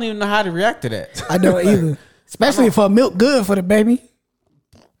even know how to react to that. I don't either. Especially if her milk good for the baby.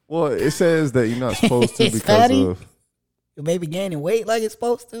 Well, it says that you're not supposed to It's because fatty. of... Your baby gaining weight like it's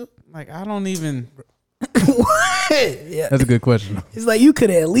supposed to. Like, I don't even. What? Yeah. That's a good question. It's like you could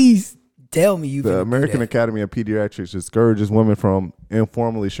at least tell me you. The finna do American that. Academy of Pediatrics discourages women from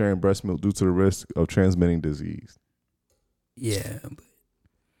informally sharing breast milk due to the risk of transmitting disease. Yeah, but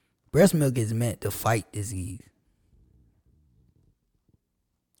breast milk is meant to fight disease.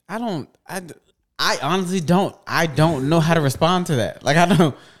 I honestly don't. I don't know how to respond to that. Like, I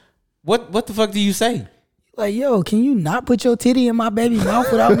don't. What the fuck do you say? Like, yo, can you not put your titty in my baby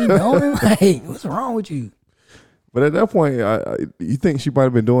mouth without me knowing? Like, what's wrong with you? But at that point, you think she might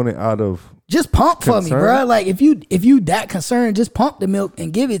have been doing it out of... Just pump for me, Concern? bro. Like, if you that concerned, just pump the milk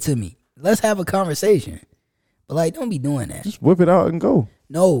and give it to me. Let's have a conversation. But like, don't be doing that. Just whip it out and go.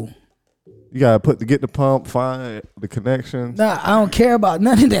 No, You gotta get the pump, find the connections. nah, I don't care about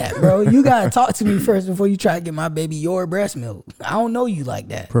none of that, bro. You gotta talk to me first before you try to get my baby your breast milk. I don't know you like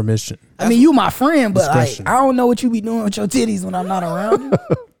that. Permission. I mean, you my friend, but like, Discretion. I don't know what you be doing with your titties when I'm not around you.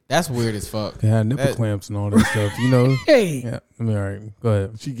 That's weird as fuck. They had nipple clamps and all that stuff. You know. Hey, Yeah. I mean, all right. Go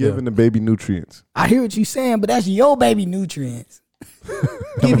ahead. She giving the baby nutrients. I hear what you saying, but that's your baby nutrients.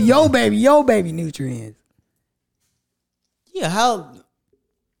 Give your baby nutrients. Yeah, how?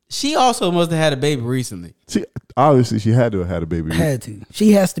 She also must have had a baby recently. She obviously she had to have had a baby. Had to.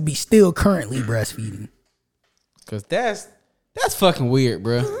 She has to be still currently breastfeeding. Cause that's fucking weird,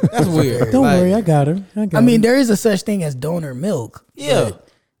 bro. That's weird. Don't Like, worry, I got her. I mean, there is a such thing as donor milk. Yeah.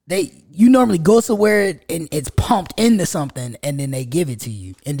 but you normally go somewhere and it's pumped into something and then they give it to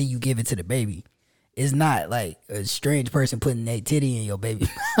you and then you give it to the baby. It's not like a strange person putting their titty in your baby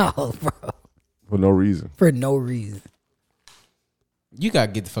mouth, bro. For no reason. For no reason. you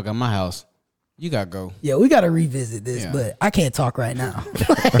gotta get the fuck out of my house. You gotta go. Yeah, we gotta revisit this, Yeah. but I can't talk right now.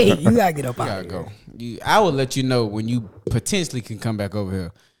 Like, you gotta get up You out gotta of here. go. I will let you know when you potentially can come back over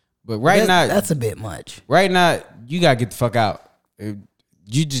here. But right now, That's a bit much. right now, you gotta get the fuck out.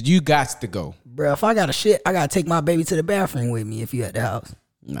 You got to go. Bro, if I got to shit, I gotta take my baby to the bathroom with me if you at the house.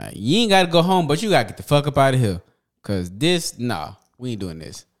 Nah, you ain't gotta go home, but you gotta get the fuck up out of here. Cause we ain't doing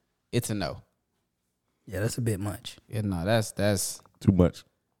this. It's a no. Yeah, that's a bit much. Yeah, no, that's Too much.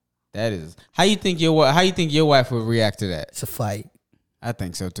 that is. How you think your wife would react to that? It's a fight. I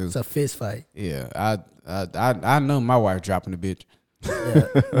think so too. It's a fist fight. Yeah, I know my wife dropping the bitch.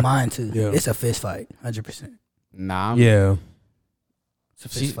 Yeah, mine too. Yeah. It's a fist fight, 100%. Nah, Yeah. It's a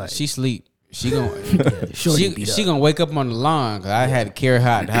fist she fight. she sleep. She gonna Yeah, shorty beat she up. gonna wake up on the lawn because I had to carry her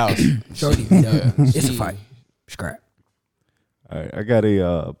out the house. Shorty beat up. Yeah, It's a she- fight. Scrap. All right, I got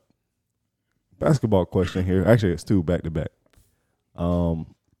a basketball question here. Actually, it's two back to back.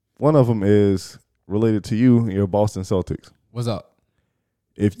 One of them is related to you and your Boston Celtics. What's up?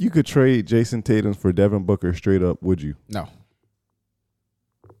 If you could trade Jason Tatum for Devin Booker straight up, would you? No,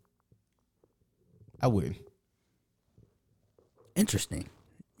 I wouldn't. Interesting.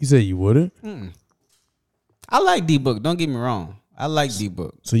 You said you wouldn't? I like D Book. Don't get me wrong. I like D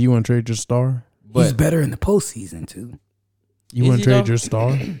Book, So you want to trade your star? He's but better in the postseason too. You Is want he to trade though? your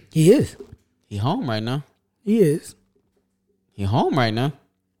star? He is. he home right now. He is. He home right now.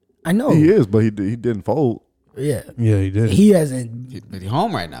 I know. He is, but he didn't fold. Yeah. Yeah, he did. He hasn't. But he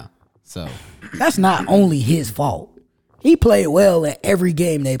home right now. So That's not only his fault. He played well in every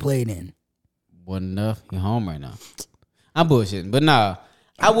game they played in. wasn't enough. He home right now. I'm bullshitting, but nah,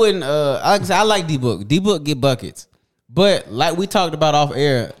 I wouldn't. Like I said, I like D Book. D Book get buckets, but like we talked about off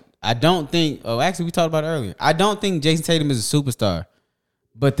air, I don't think. Oh, actually, we talked about it earlier. I don't think Jason Tatum is a superstar,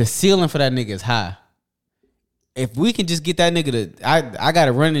 but the ceiling for that nigga is high. If we can just get that nigga to, I got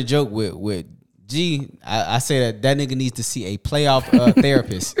a running joke with G. I say that nigga needs to see a playoff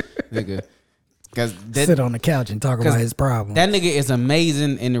therapist, nigga. Because sit on the couch and talk about his problem. That nigga is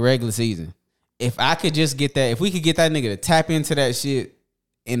amazing in the regular season. If I could just get that, if we could get that nigga to tap into that shit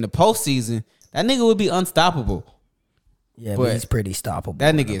in the postseason, that nigga would be unstoppable. Yeah, but he's pretty stoppable.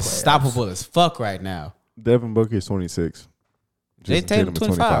 That nigga is stoppable as fuck right now. Devin Booker is 26. Jason Tatum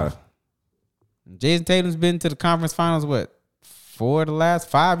 25. Jason Tatum's been to the conference finals, what, for the last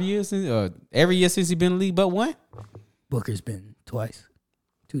 5 years? Every year since he's been in the league but one? Booker's been twice.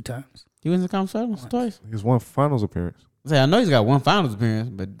 2 times. He went to the conference finals twice? He's one finals appearance. I know he's got one finals appearance,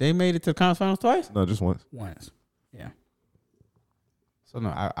 but they made it to the conference finals twice? No, just once. Once. Yeah. So, no,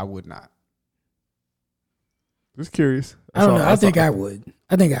 I would not. Just curious. I don't know. I think I would.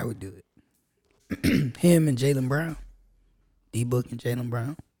 I think I would do it. Him and Jaylen Brown. D-Book and Jaylen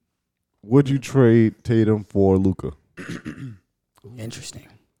Brown. Would you trade Tatum for Luka? Interesting.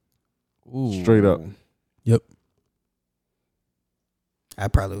 Ooh. Straight up. Yep. I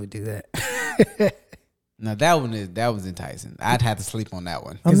probably would do that. Now that was enticing. I'd have to sleep on that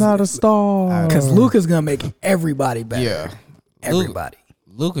one. I'm not a star. Because Luka's gonna make everybody better. Yeah. Everybody.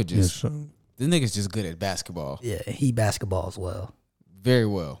 Luka just Yes, this nigga's just good at basketball. Yeah, he basketballs well. Very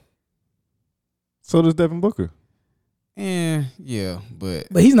well. So does Devin Booker. Yeah, but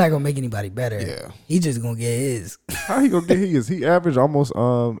he's not gonna make anybody better. Yeah. He's just gonna get his. How he gonna get his? He averaged almost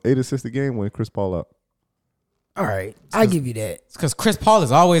 8 assists a game when Chris Paul out. All right, I give you that. it's because Chris Paul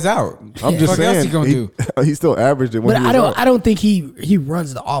is always out. I'm just What saying. else he gonna do? He still averaged it when But he was out. I don't think he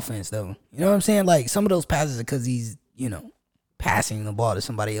runs the offense though. You know what I'm saying? Like some of those passes are because he's passing the ball to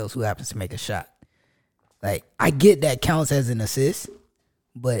somebody else who happens to make a shot. Like I get that counts as an assist,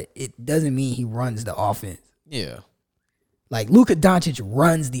 but it doesn't mean he runs the offense. Yeah. Like Luka Doncic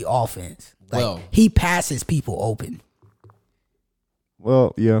runs the offense. Like Well. he passes people open.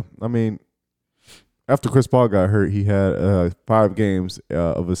 Well, yeah. I mean, after Chris Paul got hurt, he had 5 games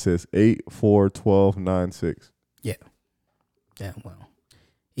of assists: 8, 4, 12, 9, 6. Yeah. Yeah. Well,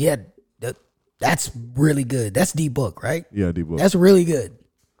 yeah. That's really good. That's D-Book, right? Yeah, D-Book. That's really good.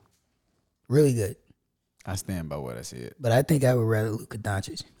 Really good. I stand by what I said. But I think I would rather Luka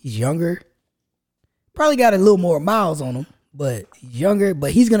Doncic. He's younger. Probably got a little more miles on him, but he's younger.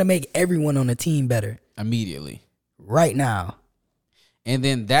 But he's gonna make everyone on the team better Immediately. right now. And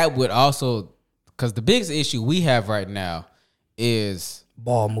then that would also, because the biggest issue we have right now is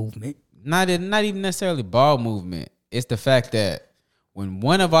Ball movement. not even necessarily ball movement. It's the fact that when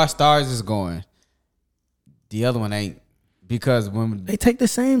one of our stars is going, the other one ain't. Because when They take the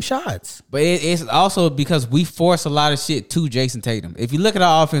same shots. But it's also because we force a lot of shit to Jason Tatum. If you look at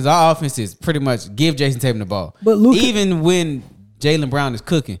our offense is pretty much give Jason Tatum the ball. But Luka, even when Jaylen Brown is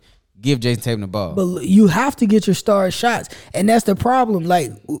cooking, give Jason Tatum the ball. but you have to get your star shots, and that's the problem.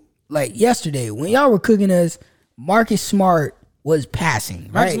 Like yesterday when y'all were cooking us, Marcus Smart was passing.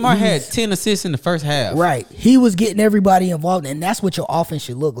 Marcus right? Smart He had was- 10 assists in the first half. Right. He was getting everybody involved, and that's what your offense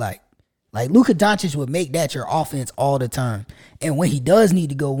should look like. Like Luka Doncic would make that your offense all the time. And when he does need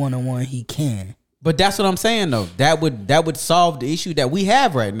to go one-on-one, he can. But that's what I'm saying though. That would solve the issue that we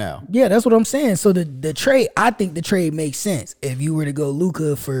have right now. Yeah, that's what I'm saying. So the trade, I think the trade makes sense if you were to go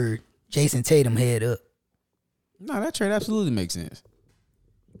Luka for Jason Tatum head up. No, that trade absolutely makes sense.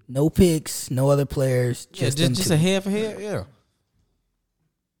 No picks, no other players. Just Just a head for head, yeah.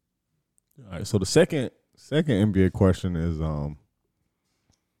 All right. So the second NBA question is, what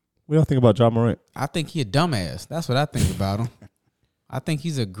do y'all think about Ja Morant? I think he a dumbass. That's what I think about him. I think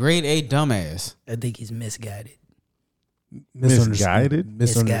he's a grade A dumbass. I think he's misguided. Misguided?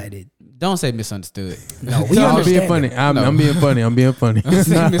 Misguided. Don't say misunderstood. No, we No, I'm understand being funny. that. I'm being funny. I'm being funny.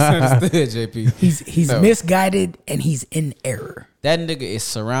 Misunderstood, JP. He's No. misguided and he's in error. That nigga is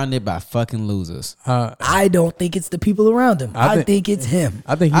surrounded by fucking losers. I don't think it's the people around him. I think it's him.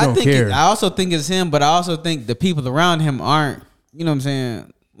 I think he don't care. I also think it's him, but I also think the people around him aren't. You know what I'm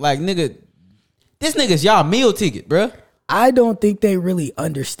saying? Like nigga, this nigga's y'all meal ticket, bruh. I don't think they really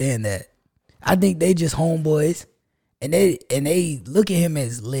understand that. I think they just homeboys, and they look at him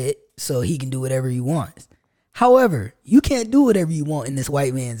as lit, so he can do whatever he wants. However, you can't do whatever you want in this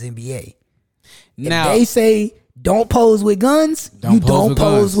white man's NBA. Now If they say don't pose with guns, Don't you pose don't with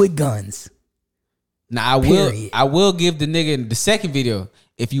pose guns. with guns. Now Period. I will give the nigga in the second video.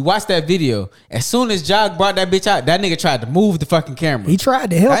 If you watch that video, as soon as Ja brought that bitch out, that nigga tried to move the fucking camera. He tried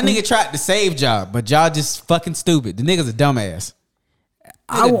to help That him. nigga tried to save Ja, but Ja just fucking stupid. The nigga's a dumbass.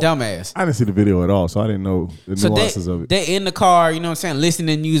 Nigga dumbass. I didn't see the video at all, so I didn't know the nuances of it. They in the car, you know what I'm saying,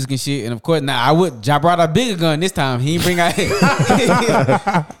 listening to music and shit. And of course, now Ja brought out bigger gun this time. He didn't bring out.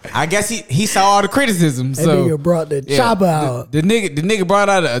 I guess he saw all the criticism. That So nigga brought the chopper out. the nigga brought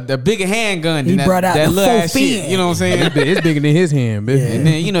out a bigger handgun. He brought out the little full ass shit. fin. You know what I'm saying? It's bigger than his hand, bitch. And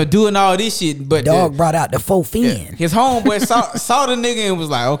then doing all this shit. But Dog brought out the full fin. his homeboy saw the nigga and was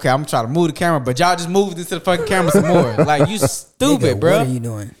like, okay, I'm trying to move the camera, but y'all just moved into the fucking camera some more. Like, you stupid, Nigga, bro. what are you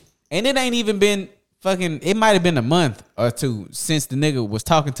doing? And it ain't even been fucking. It might have been a month or two since the nigga was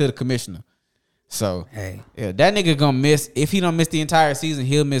talking to the commissioner. So Hey. yeah, that nigga gonna miss. If he don't miss the entire season,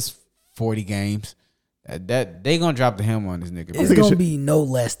 he'll miss 40 games. That they gonna drop the helm on this nigga. It's going to be no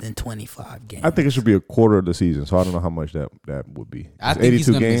less than 25 games. I think it should be a quarter of the season, so I don't know how much that would be. I It's think he's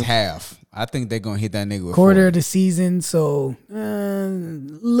 82 gonna miss games. half. I think they're gonna hit that nigga with Quarter 40. of the season, so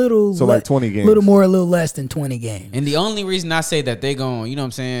little. So like 20 games. Little more, a little less than 20 games. And the only reason I say that they gonna, you know what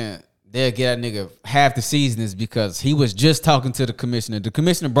I'm saying, they'll get that nigga half the season is because he was just talking to the commissioner. The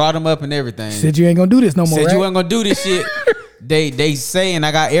commissioner brought him up and everything. Said you ain't going to do this no more, Said right? you ain't gonna do this shit. They say, and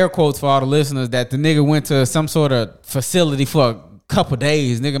I got air quotes for all the listeners, that the nigga went to some sort of facility for a couple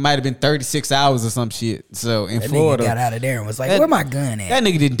days. Nigga might have been 36 hours or some shit. So in That Florida, nigga got out of there and was like, That- where my gun at? that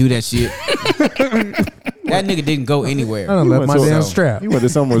nigga didn't do that shit. That nigga didn't go I anywhere. done left my went to- damn strap. He went to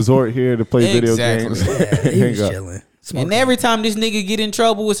some resort here to play video Exactly. games. Yeah, he was Hang up. chilling. And Smoking. every time this nigga get in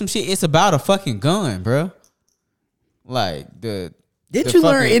trouble with some shit, it's about a fucking gun, bro. Like Did the you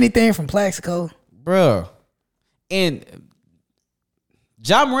learn fucking- anything from Plaxico? bro. And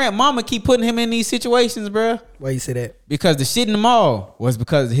Ja Morant mama keep putting him in these situations, bro. Why you say that? Because the shit in the mall was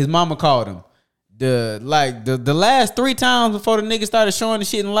because his mama called him. The last 3 times before the nigga started showing the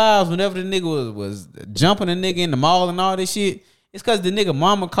shit in lives, whenever the nigga was jumping a nigga in the mall and all this shit, it's because the nigga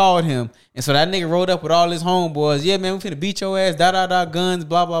mama called him. And so that nigga rode up with all his homeboys. Yeah, man, we finna beat your ass, guns,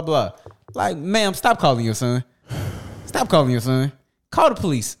 blah, blah, blah. Like, ma'am, stop calling your son. Stop calling your son. Call the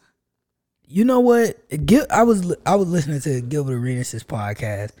police. You know what? I was listening to Gilbert Arenas'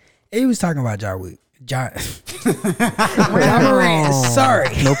 podcast. And he was talking about Ja Morant.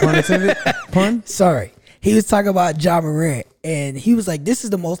 Sorry. No pun intended. Pun? Sorry. He was talking about Ja Morant. And he was like, this is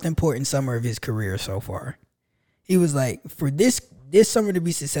the most important summer of his career so far. He was like, for this summer to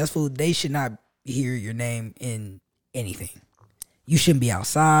be successful, they should not hear your name in anything. You shouldn't be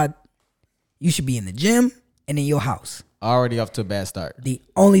outside. You should be in the gym and in your house. Already off to a bad start. The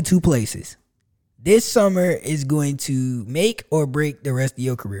only 2 places. This summer is going to make or break the rest of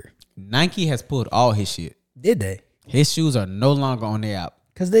your career. Nike has pulled all his shit. Did they? His shoes are no longer on their app.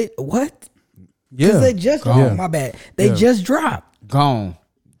 Because they, what? Yeah. Because they just, Yeah. my bad. They just dropped. Gone.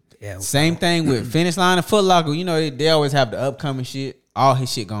 Yeah. Same thing with Finish Line and Foot Locker. You know, they always have the upcoming shit. All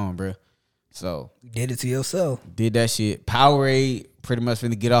his shit gone, bro. So, You did it to yourself. did that shit. Powerade pretty much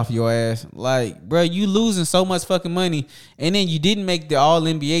finna get off your ass. Like, bro, you losing so much fucking money. And then you didn't make the all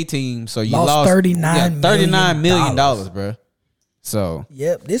NBA team. So you Lost lost $39 million, bro. So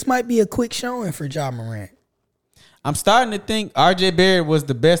Yep. This might be a quick showing for Ja Morant. I'm starting to think RJ Barrett was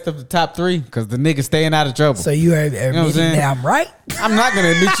the best of the top 3 because the nigga staying out of trouble. So you are what I'm admitting saying? that I'm right? I'm not gonna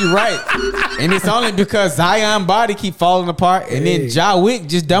admit you right, and it's only because Zion body keep falling apart, and then Ja Wick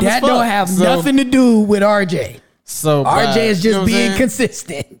just dumb as That fuck. don't have So- nothing to do with RJ. So RJ is you just know what I'm being saying?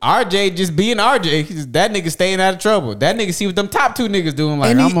 consistent. RJ just being RJ. That nigga staying out of trouble. That nigga see what them top 2 niggas doing.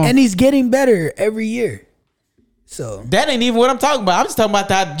 Like And he's getting better every year. So that ain't even what I'm talking about. I'm just talking about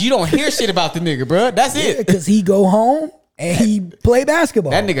that you don't hear shit about the nigga, bro. That's yeah, it. because he go home and he play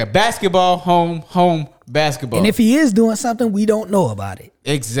basketball. That nigga basketball, home basketball. And if he is doing something, we don't know about it.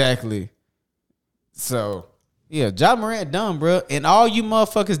 Exactly. So, yeah, Ja Morant done, bro. And all you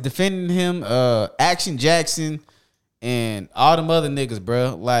motherfuckers defending him, Action Jackson and all them other niggas,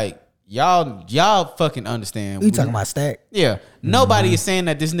 bro. Like, y'all fucking understand. We talking about Stack. Yeah. Nobody is saying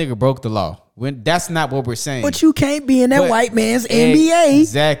that this nigga broke the law. When that's not what we're saying. But you can't be in that But- white man's NBA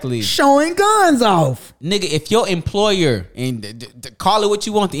Exactly. showing guns off. Nigga, if your employer, and call it what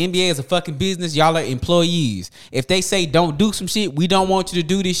you want, the NBA is a fucking business, y'all are employees. If they say don't do some shit, we don't want you to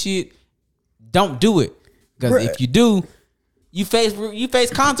do this shit, don't do it. Because Bruh. if you do, you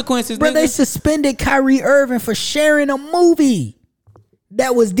face consequences, Bro, nigga. they suspended Kyrie Irving for sharing a movie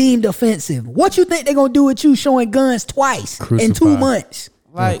that was deemed offensive. What you think they gonna do with you showing guns twice in 2 Crucified. months?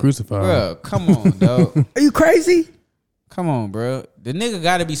 like, crucified. bro, come on, dog. Are you crazy? Come on, bro. The nigga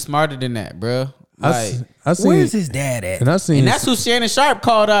got to be smarter than that, bro. Like, I seen, Where's his dad at? and I seen and that's who Shannon Sharp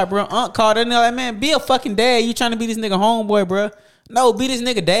called out, bro. Unc called that nigga like, man, be a fucking dad. You trying to be this nigga homeboy, bro? No, be this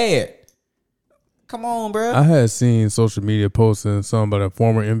nigga dad. Come on, bro. I had seen social media posting something about a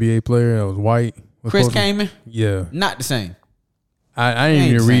former NBA player that was white. Chris Kaman, Yeah. not the same. I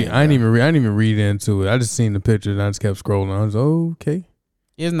didn't even read into it. I just seen the pictures and I just kept scrolling. I was okay.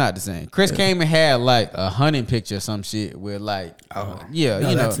 It's not the same. Chris Kaman had like a hunting picture or some shit with like,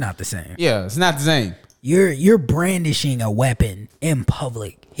 that's not the same. Yeah, it's not the same. You're brandishing a weapon in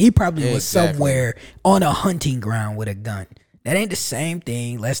public. He probably was somewhere on a hunting ground with a gun. That ain't the same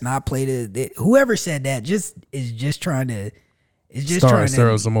thing. Let's not play whoever said that is just trying to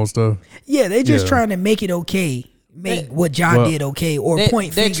stir up some more stuff. Yeah, they just trying to make it okay. Make what John did okay or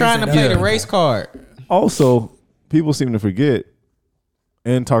point they're fingers. They're trying to play the race card. Also, people seem to forget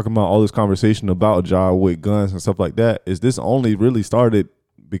and talking about all this conversation about Ja with guns and stuff like that. Is this only really started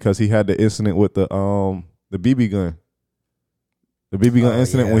because he had the incident with the BB gun? The BB gun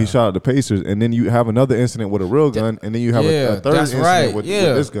incident when he shot at the Pacers, and then you have another incident with a real gun, and then you have a third incident with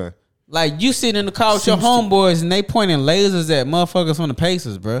this gun. Like you sitting in the car with your homeboys and they pointing lasers at motherfuckers from the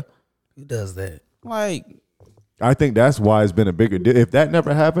Pacers, bro. Who does that? Like, I think that's why it's been a bigger deal. If that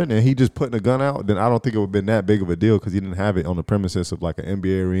never happened and he just putting a gun out, then I don't think it would have been that big of a deal because he didn't have it on the premises of like an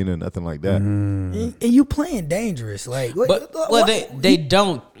NBA arena, nothing like that. And you playing dangerous, like. They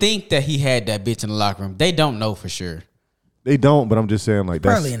don't think that he had that bitch in the locker room. They don't know for sure. They don't, but I'm just saying like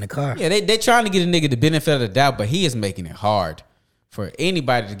that's probably in the car. Yeah, they trying to get a nigga the benefit of the doubt, but he is making it hard for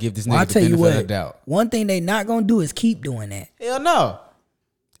anybody to give this nigga the benefit of the doubt. One thing they not gonna do is keep doing that. Hell no,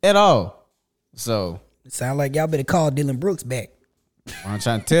 at all. So it sound like y'all better call Dylan Brooks back. I'm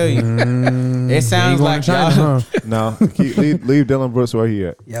trying to tell you, it sounds like y'all. No, leave Dylan Brooks where he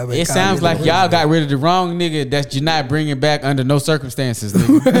at. It sounds like y'all got rid of the wrong nigga that you're not bringing back under no circumstances.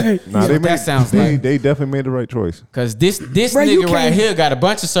 Nigga. Nah, they definitely made the right choice. Cause this nigga right here got a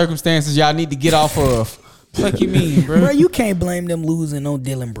bunch of circumstances y'all need to get off of. What you mean, bro? You can't blame them losing on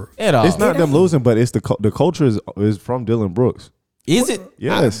Dylan Brooks at all. It's not them losing, but it's the culture is from Dylan Brooks. Is it?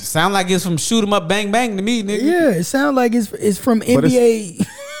 Yes. Sound like it's from shoot 'em up, bang bang to me, nigga. Yeah, it sound like it's from NBA.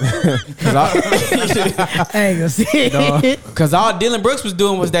 I ain't gonna say it. Cause all Dylan Brooks was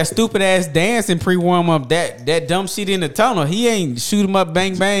doing was that stupid ass dance and pre warm up, that dumb shit in the tunnel. He ain't shoot 'em up,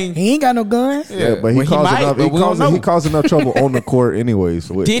 bang bang. He ain't got no guns. Yeah, but he caused enough trouble on the court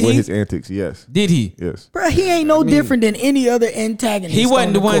anyways with his antics. Yes. Did he? Yes. Bro, he ain't different than any other antagonist. He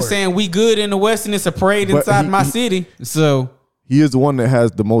wasn't the one saying we good in the West and it's a parade inside my city. So he is the one that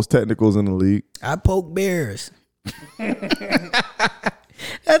has the most technicals in the league. I poke bears.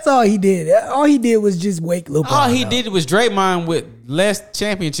 That's all he did. All he did was just wake LeBron. All he did was Draymond with less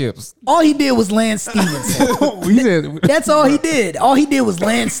championships. All he did was Lance Stevenson. That's all he did. All he did was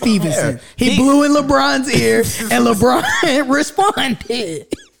Lance Stevenson. He blew in LeBron's ear and LeBron responded.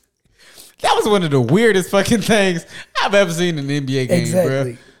 That was one of the weirdest fucking things I've ever seen in an NBA game,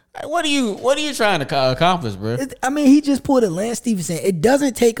 bro. What are you trying to accomplish, bro? I mean, he just pulled a Lance Stevenson. It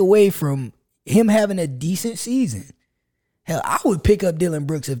doesn't take away from him having a decent season. Hell, I would pick up Dylan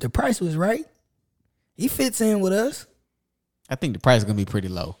Brooks if the price was right. He fits in with us. I think the price is gonna be pretty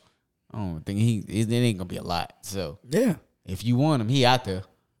low. I don't think it ain't gonna be a lot. So yeah, if you want him, he out there.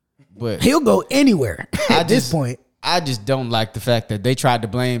 But he'll go anywhere at this point. I just don't like the fact that they tried to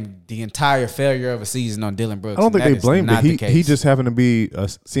blame the entire failure of a season on Dylan Brooks. I don't think they blamed it. He just happened to be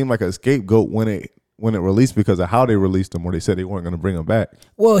seemed like a scapegoat when it released because of how they released him, or they said they weren't going to bring him back.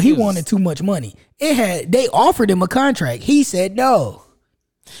 Well, he wanted too much money. They offered him a contract. He said no.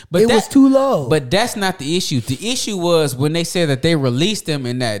 But it was too low. But that's not the issue. The issue was when they said that they released him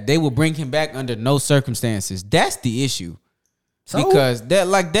and that they will bring him back under no circumstances. That's the issue. So? Because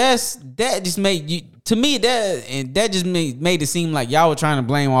that just made you, to me, that just made it seem like y'all were trying to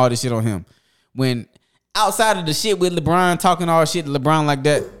blame all this shit on him. When outside of the shit with LeBron talking all shit to LeBron like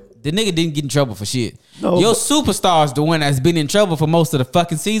that, the nigga didn't get in trouble for shit. No, your superstar's the one that's been in trouble for most of the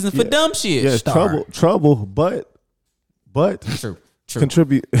fucking season for dumb shit. Yeah, trouble, but true.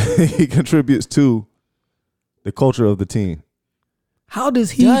 He contributes to the culture of the team. How does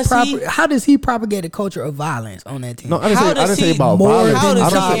he propagate a culture of violence on that team? No, I didn't say about violence. How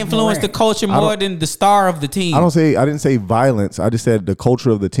does he influence the culture more than the star of the team? I didn't say violence. I just said the culture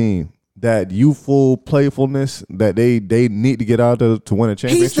of the team. That youthful playfulness that they need to get out of to win a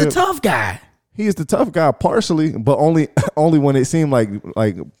championship. He's the tough guy. He is the tough guy partially, but only when it seemed like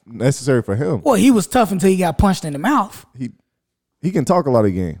necessary for him. Well, he was tough until he got punched in the mouth. He can talk a lot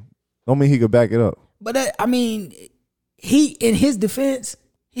of game. Don't mean he could back it up. But he in his defense,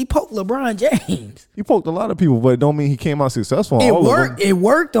 he poked LeBron James. He poked a lot of people, but it don't mean he came out successful. It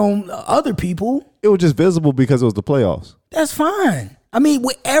worked on other people. It was just visible because it was the playoffs. That's fine.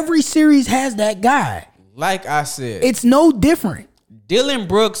 Every series has that guy. Like I said, it's no different. Dylan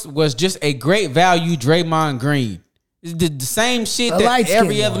Brooks was just a great value Draymond Green. The same shit that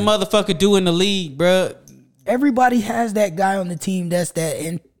every other motherfucker do in the league, bro. everybody has that guy on the team that's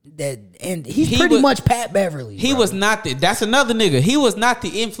and he's pretty much Pat Beverly. He was not that's another nigga. He was not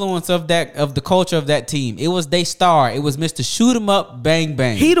the influence of the culture of that team. It was they star. It was Mr. Shoot 'em up, bang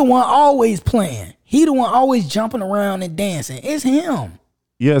bang. He the one always playing. He the one always jumping around and dancing. It's him.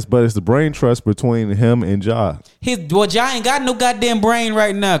 Yes, but it's the brain trust between him and Ja. Ja ain't got no goddamn brain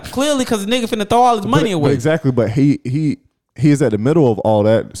right now. Clearly, because the nigga finna throw all his money away. Exactly, but he is at the middle of all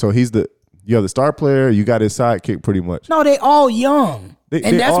that. So you have the star player. You got his sidekick pretty much. No, they all young.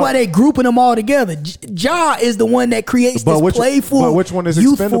 And that's why they grouping them all together. Ja is the one that creates this playful. But which one is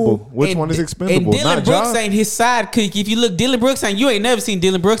expendable? Which one is expendable? And Dylan Brooks ain't his sidekick. If you look, Dylan Brooks you ain't never seen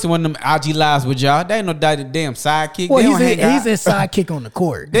Dylan Brooks in one of them IG lives with Ja. They ain't no damn sidekick. Well, he's a sidekick on the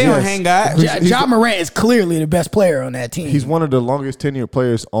court. They don't hang out. Ja Morant is clearly the best player on that team. He's one of the longest tenured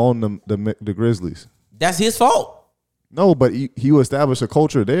players on the Grizzlies. That's his fault. No, but he established a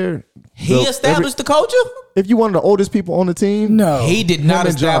culture there. He established the culture? If you one of the oldest people on the team, no, he did not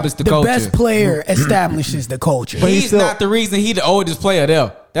establish the culture. The best player establishes the culture. But he's not the reason he the oldest player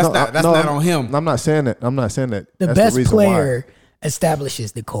there. That's not on him. I'm not saying that. The best player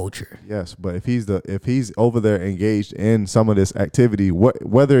establishes the culture. Yes, but if he's over there engaged in some of this activity,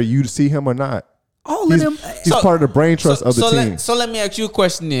 whether you see him or not, all of them. He's part of the brain trust of the team. So let me ask you a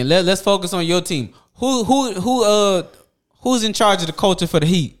question then. Let's focus on your team. Who's in charge of the culture for the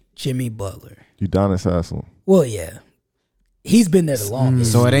Heat? Jimmy Butler. Udonis Haslem. Well, yeah. He's been there the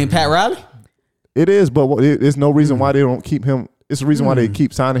longest. So it ain't Pat Riley? It is, but there's no reason why they don't keep him. It's the reason why they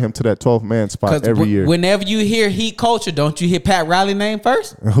keep signing him to that 12th man spot every year. Whenever you hear Heat culture, don't you hear Pat Riley name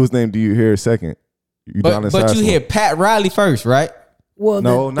first? Whose name do you hear second? But you hear Pat Riley first, right? Well,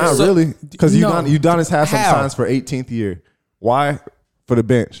 no, not really. Because Udonis Haslem signs for 18th year. Why? For the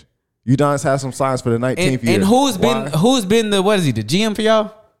bench. Udonis Haslem signs for the 19th year. And who's been the GM for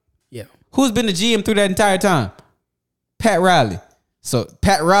y'all? Yeah. Who's been the GM through that entire time? Pat Riley. So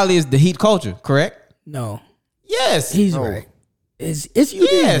Pat Riley is the Heat culture, correct? No. Yes. He's right. It's UD.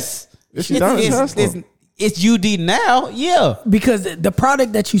 Yes. It's UD now. Yeah. Because the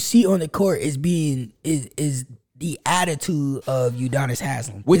product that you see on the court is the attitude of Udonis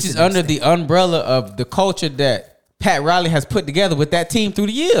Haslem. Which is under the umbrella of the culture that Pat Riley has put together with that team through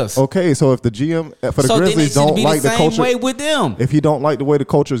the years. Okay, so if the GM for the Grizzlies don't like the culture, way with them. If you don't like the way the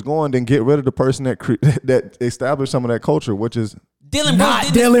culture is going, then get rid of the person that established some of that culture, which is Dylan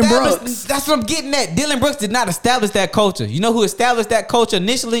Brooks. That's what I'm getting at. Dylan Brooks did not establish that culture. You know who established that culture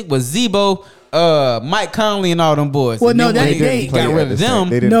initially was Zebo, Mike Conley, and all them boys. Well, no, they got rid of them.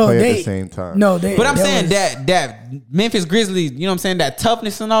 They didn't play at the same time. No, but I'm saying that Memphis Grizzlies, you know what I'm saying, that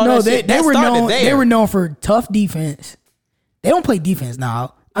toughness and all that shit. They were known for tough defense. They don't play defense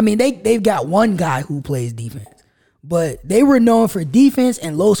now. I mean, they've got one guy who plays defense, but they were known for defense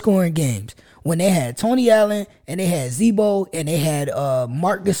and low scoring games. When they had Tony Allen and they had Zebo and they had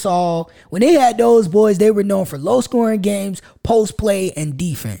Mark Gasol, when they had those boys, they were known for low scoring games, post play, and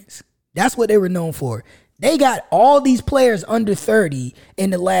defense. That's what they were known for. They got all these players under 30 in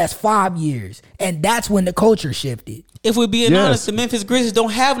the last 5 years, and that's when the culture shifted. If we're being honest, the Memphis Grizzlies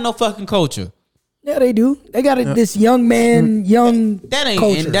don't have no fucking culture. Yeah, they do. They got this young that ain't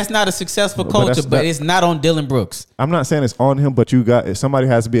culture. And that's not a successful culture, but it's not on Dylan Brooks. I'm not saying it's on him, but somebody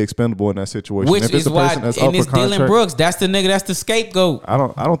has to be expendable in that situation. Which is why, and it's Dylan Brooks. That's the nigga. That's the scapegoat. I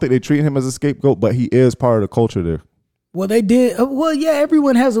don't think they treat him as a scapegoat, but he is part of the culture there. Well, they did. Well, yeah,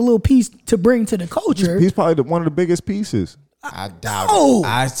 everyone has a little piece to bring to the culture. He's probably one of the biggest pieces. I doubt it.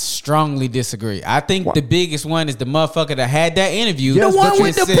 I strongly disagree. I think the biggest one is the motherfucker that had that interview. The one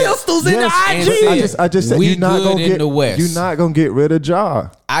with the pistols in the IG. I just said you're not gonna get rid of Ja.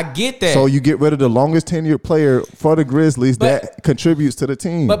 I get that. So you get rid of the longest tenured player for the Grizzlies that contributes to the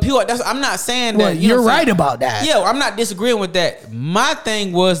team. But people, I'm not saying that. You're right about that. Yeah, I'm not disagreeing with that. My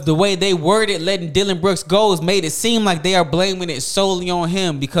thing was the way they worded letting Dylan Brooks go made it seem like they are blaming it solely on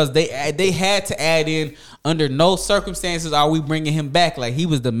him because they had to add in under no circumstances are we bringing him back. Like he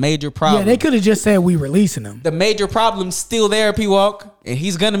was the major problem. Yeah, they could have just said we releasing him. The major problem's still there, P-Walk, and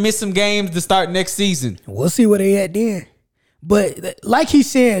he's gonna miss some games to start next season. We'll see where they at then. But like he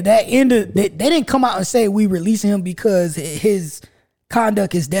said, they didn't come out and say we releasing him because his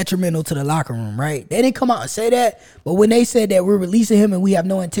conduct is detrimental to the locker room, right? They didn't come out and say that. But when they said that we're releasing him and we have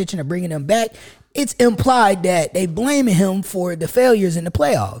no intention of bringing him back, it's implied that they blaming him for the failures in the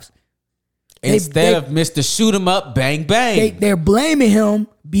playoffs. Instead of Mr. Shoot 'em up, bang, bang. They're blaming him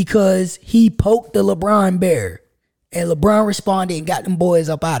because he poked the LeBron bear. And LeBron responded and got them boys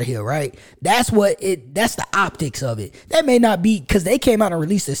up out of here, right? That's the optics of it. That may not be because they came out and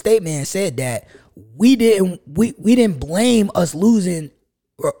released a statement and said that we didn't blame us losing.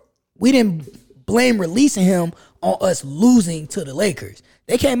 We didn't blame releasing him on us losing to the Lakers.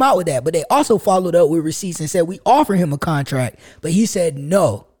 They came out with that, but they also followed up with receipts and said we offered him a contract, but he said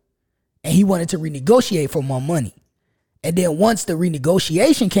no. And he wanted to renegotiate for more money. And then once the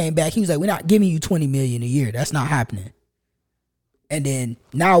renegotiation came back, he was like, we're not giving you $20 million a year. That's not happening. And then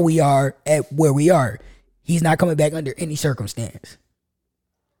now we are at where we are. He's not coming back under any circumstance.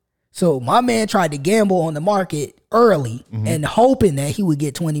 So my man tried to gamble on the market early and hoping that he would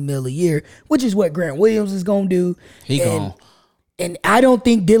get $20 million a year, which is what Grant Williams is going to do. And I don't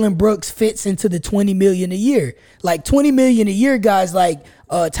think Dylan Brooks fits into the $20 million a year. Like $20 million a year guys like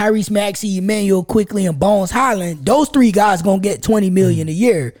Tyrese Maxey, Emmanuel Quickly, and Bones Highland, those three guys going to get $20 million a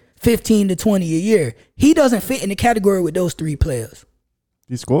year, 15 to 20 a year. He doesn't fit in the category with those three players.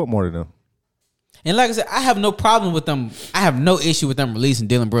 He scored more than them. And like I said, I have no problem with them. I have no issue with them releasing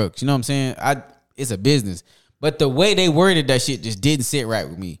Dylan Brooks. You know what I'm saying? It's a business. But the way they worded that shit just didn't sit right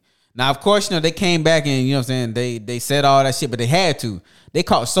with me. Now, of course, you know, they came back and, you know what I'm saying, they said all that shit, but they had to. They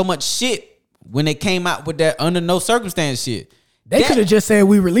caught so much shit when they came out with that under no circumstance shit. They could have just said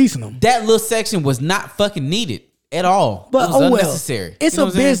we releasing them. That little section was not fucking needed at all. But it was unnecessary. It's a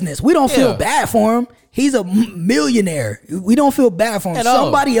business. We don't feel bad for him. He's a millionaire. We don't feel bad for him.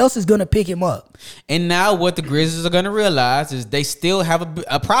 Somebody else is going to pick him up. And now what the Grizzlies are going to realize is they still have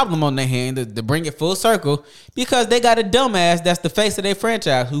a problem on their hand to bring it full circle because they got a dumbass that's the face of their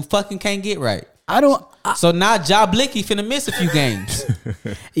franchise who fucking can't get right. So now Blicky finna miss a few games.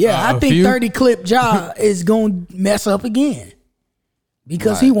 I think 30 clip is going to mess up again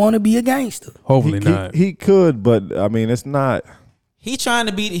because he want to be a gangster. Hopefully not. He could, but I mean, it's not. He trying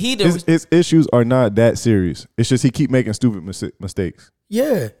to be. His issues are not that serious. It's just he keep making stupid mistakes.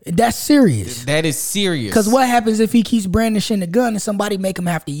 Yeah, that's serious. That is serious. Because what happens if he keeps brandishing the gun and somebody make him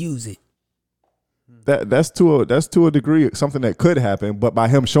have to use it? That's to a degree something that could happen, but by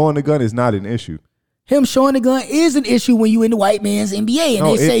him showing the gun is not an issue. Him showing the gun is an issue when you in the white man's NBA and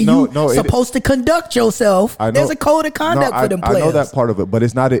they say you're supposed to conduct yourself. There's a code of conduct for them players. I know that part of it, but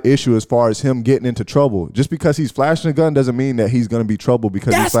it's not an issue as far as him getting into trouble. Just because he's flashing a gun doesn't mean that he's going to be trouble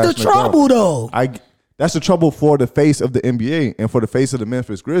because he's flashing a gun. That's the trouble, though. That's the trouble for the face of the NBA and for the face of the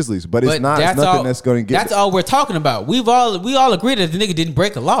Memphis Grizzlies. But it's nothing that's going to get. That's all we're talking about. We all agree that the nigga didn't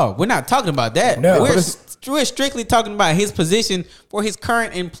break a law. We're not talking about that. No. We're strictly talking about his position for his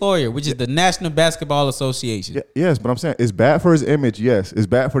current employer, which is the National Basketball Association. Yes, but I'm saying it's bad for his image. Yes, it's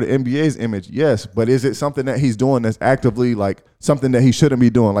bad for the NBA's image. Yes, but is it something that he's doing that's actively like something that he shouldn't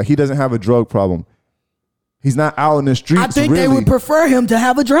be doing? Like he doesn't have a drug problem. He's not out in the streets. I think they would prefer him to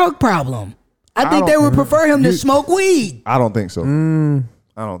have a drug problem. I think they would prefer him to smoke weed. I don't think so.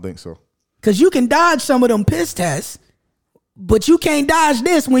 I don't think so. Because you can dodge some of them piss tests, but you can't dodge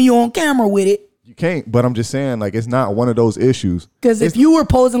this when you're on camera with it. You can't, but I'm just saying, like, it's not one of those issues. Because if you were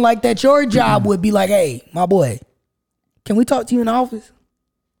posing like that, your job would be like, hey, my boy, can we talk to you in the office?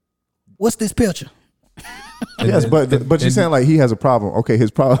 What's this picture? Yes, but you're saying like he has a problem. Okay,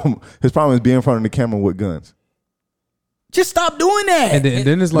 his problem is being in front of the camera with guns. Just stop doing that. And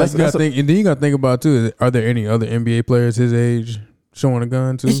then it's like you got to think. And then you got to think about too. Are there any other NBA players his age showing a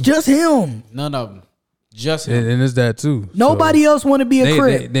gun too? It's just him. None of them. Just him. And it's that too. Nobody else want to be a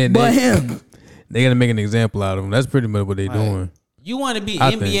crip but him. They got to make an example out of him. That's pretty much what they doing. You want to be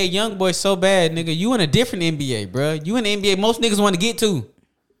NBA young boy so bad, nigga. You in a different NBA, bro. You in the NBA most niggas want to get to.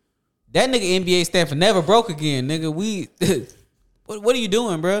 That nigga NBA stand for never broke again, nigga. What are you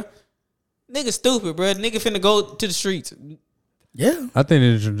doing, bro? Nigga stupid, bro. Nigga finna go to the streets. Yeah. I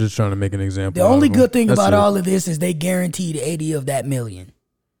think they're just trying to make an example. The only good thing about all of this is they guaranteed 80 of that million.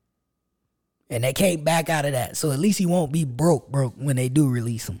 And they can't back out of that. So at least he won't be broke when they do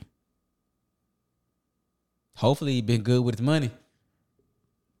release him. Hopefully he been good with his money.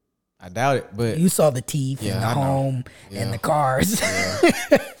 I doubt it, but you saw the teeth and the home and the cars.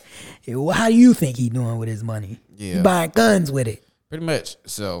 Yeah. How do you think he doing with his money? Yeah. He buying guns with it. Pretty much.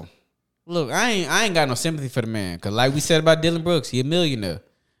 So look, I ain't got no sympathy for the man. Cause like we said about Dylan Brooks, he a millionaire.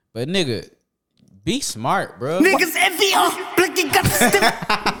 But nigga, be smart, bro. Niggas envy Blicky got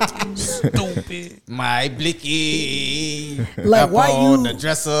the stiffy. Stupid. My Blicky. Like why you the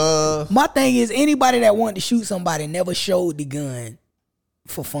dresser? My thing is anybody that wanted to shoot somebody never showed the gun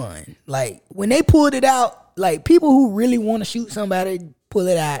for fun. Like when they pulled it out, like people who really want to shoot somebody pull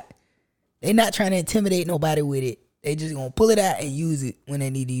it out. They not trying to intimidate nobody with it. They just gonna pull it out and use it when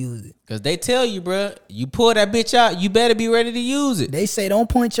they need to use it. Cause they tell you, bro, you pull that bitch out, you better be ready to use it. They say don't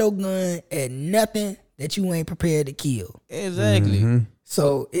point your gun at nothing that you ain't prepared to kill. Exactly. Mm-hmm.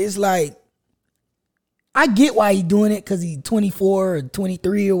 So it's like, I get why he doing it because he's 24 or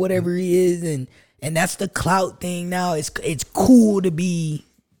 23 or whatever he is, and that's the clout thing now. It's cool to be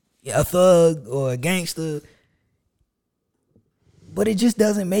a thug or a gangster. But it just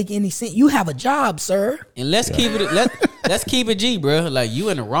doesn't make any sense. You have a job, sir. And let's keep it. Let's keep it G, bro. Like you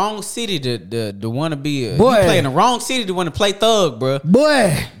in the wrong city to want to be. You Boy. play in the wrong city to want to play thug, bro.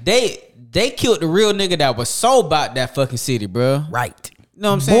 Boy. They killed the real nigga that was so about that fucking city, bro. Right. You know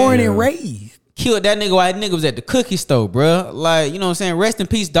what I'm saying? Born and raised. Killed that nigga while that nigga was at the cookie store, bro. Like, you know what I'm saying? Rest in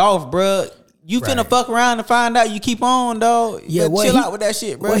peace, Dolph, bro. You finna fuck around and find out you keep on, dog. Yeah, chill out with that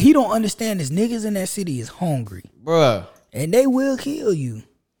shit, bro. What he don't understand is niggas in that city is hungry. Bruh. And they will kill you.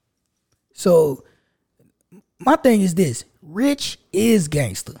 So, my thing is this. Rich is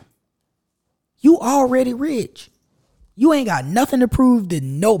gangster. You already rich. You ain't got nothing to prove to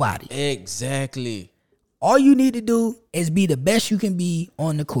nobody. Exactly. All you need to do is be the best you can be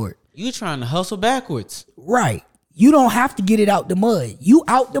on the court. You trying to hustle backwards. Right. You don't have to get it out the mud. You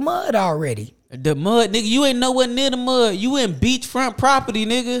out the mud already. The mud, nigga, you ain't nowhere near the mud. You in beachfront property,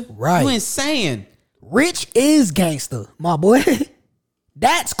 nigga. Right. You insane. Rich is gangster, my boy.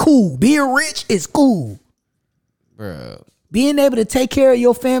 That's cool. Being rich is cool. Bruh. Being able to take care of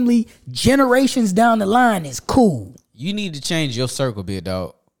your family generations down the line is cool. You need to change your circle, big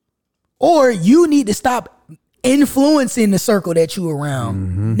dog. Or you need to stop influencing the circle that you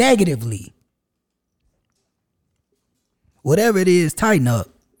around negatively. Whatever it is, tighten up.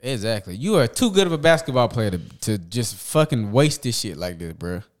 Exactly. You are too good of a basketball player to just fucking waste this shit like this,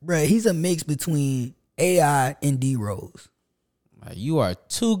 bruh. Bruh, he's a mix between AI and D-Rose. Like, you are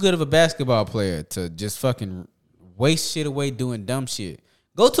too good of a basketball player to just fucking waste shit away doing dumb shit.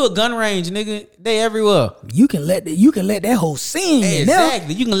 Go to a gun range, nigga. They everywhere. You can let that whole scene in there.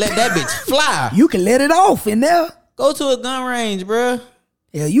 Exactly. You can let that bitch fly. You can let it off in there. Go to a gun range, bruh.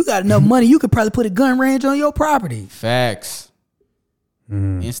 Yeah, you got enough money. You could probably put a gun range on your property. Facts.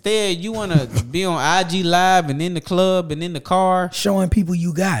 Instead, you want to be on IG Live and in the club and in the car. Showing people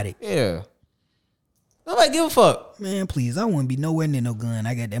you got it. Yeah. Nobody give a fuck. Man, please, I wouldn't be nowhere near no gun.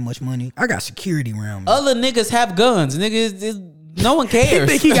 I got that much money. I got security around me. Other niggas have guns. Niggas, no one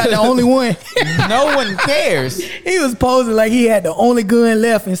cares. He think he got the only one. No one cares. He was posing like he had the only gun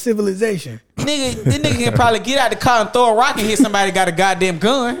left in civilization. Nigga, this nigga can probably get out the car and throw a rock and hit somebody got a goddamn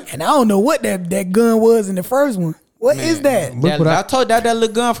gun. And I don't know what that gun was in the first one. What is that? I told that little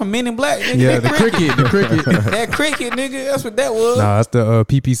gun from Men in Black. Nigga, Yeah, the cricket. That cricket, nigga. That's what that was. Nah, that's the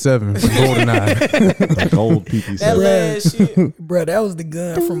PP7 from GoldenEye. Like old PP7. That last shit. Bruh, that was the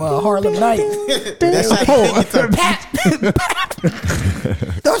gun from Harlem Nights. That's how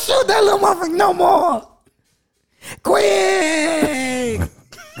Don't shoot that little motherfucker no more. Quick.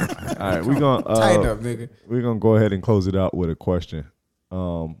 All right, we're gonna tighten up, nigga. We're gonna go ahead and close it out with a question.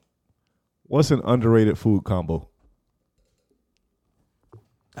 What's an underrated food combo?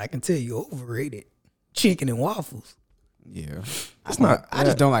 I can tell you overrated. Chicken and waffles. Yeah. It's not. I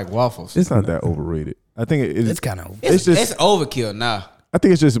just don't like waffles. It's not that overrated. I think It's kind of It's just. overkill now. I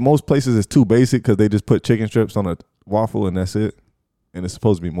think it's just most places it's too basic because they just put chicken strips on a waffle and that's it. And it's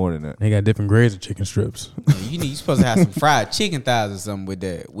supposed to be more than that. They got different grades of chicken strips. You supposed to have some fried chicken thighs or something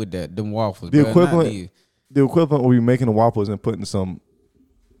with them waffles. The bro. equivalent will be making the waffles and putting some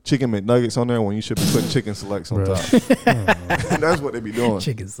chicken McNuggets on there when you should be putting chicken selects on top. That's what they be doing.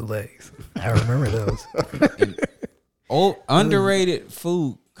 chicken selects. I remember those. Underrated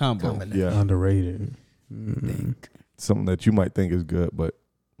food combo. Yeah, Underrated. something that you might think is good, but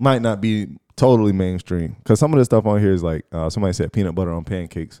might not be totally mainstream. Because some of the stuff on here is like somebody said peanut butter on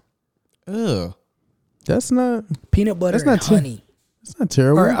pancakes. Ugh. That's not Peanut butter That's not and honey. that's not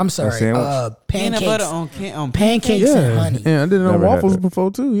terrible. Or, I'm sorry, sandwich? pancakes. Peanut butter on pancakes yeah, and honey. yeah, I did it on Never had waffles that.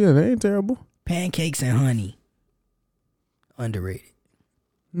 before too. Yeah, they ain't terrible. Pancakes and honey. Underrated.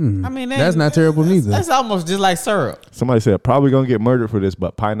 I mean, That's not terrible neither. That's almost just like syrup. Somebody said probably gonna get murdered for this,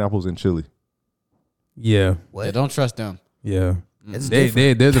 but pineapples and chili. Yeah, What? Yeah, don't trust them. yeah. That's They're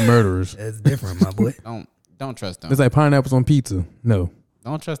the murderers. That's different, my boy. Don't trust them. It's like pineapples on pizza. No.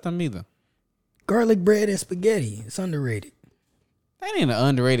 Don't trust them either. Garlic bread and spaghetti. It's underrated. That ain't an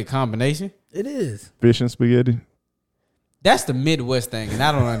underrated combination. It is. Fish and spaghetti. That's the Midwest thing, and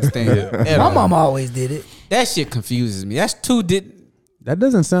I don't understand it. at My all. mom always did it. That shit confuses me. That's That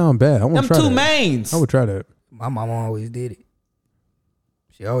doesn't sound bad. I want them to try two that. mains. I would try that. My mom always did it.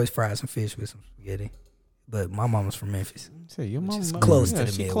 She always fried some fish with some spaghetti. But my mom was from Memphis. Say, your mom is close to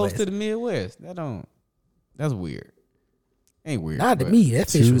the she close Midwest. to the Midwest. That's weird. Ain't weird. Not to but me. That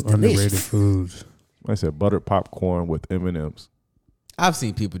fish Two was underrated delicious. foods. I said buttered popcorn with M&Ms. I've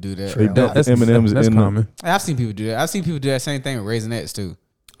seen people do that. They dump That's M&Ms that's in common. I've seen people do that. I've seen people do that same thing with Raisinets too.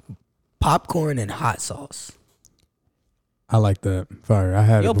 Popcorn and hot sauce. I like that. Fire. I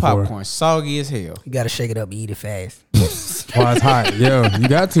had Your it before. popcorn soggy as hell. You gotta shake it up and eat it fast. While it's hot. Yeah, you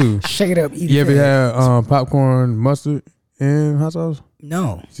got to. Shake it up, eat it You ever fast. had popcorn, mustard, and hot sauce?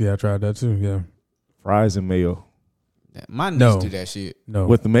 No. See, I tried that too. Yeah. Fries and mayo. My niece No. do that shit No.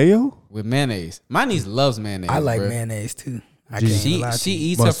 With the mayo? with mayonnaise. My niece loves mayonnaise. I like bruh. mayonnaise too. I can't She lie to she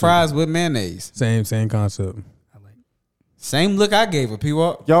you. eats her Mustard. fries with mayonnaise. Same concept. Same look I gave her.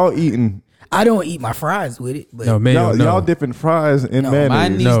 P-Walk. Y'all eating? I don't eat my fries with it, but No, mayo. Y'all, no. y'all dipping fries in No, mayonnaise? My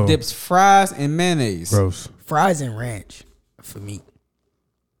niece No. dips fries in mayonnaise. Gross. fries and ranch for me.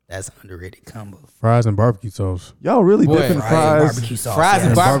 That's an underrated combo. Fries and barbecue sauce. Y'all really Boy, dipping Fries and fries? barbecue sauce. Fries yes.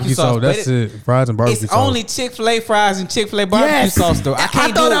 and barbecue sauce. but That's it. Fries and barbecue It's sauce. only Chick-fil-A fries and Chick-fil-A barbecue Yes. sauce though. I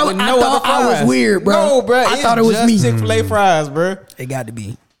can't thought do I it with was- I no other thought I was fries. weird, bro. No, bro. I It's thought it was just me. Chick-fil-A fries, bro. It got to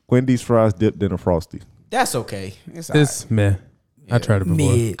be Wendy's fries dipped in a Frosty. That's okay. It's all right. It's meh. I tried it before.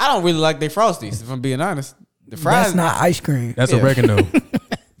 mid. I don't really like their Frosties, if I'm being honest. The fries, That's not ice cream. That's Yeah. oregano.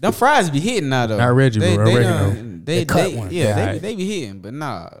 them fries be hitting now though. Not Reggie, bro. Oregano. They The cut one. Yeah, Yeah. they be hitting, but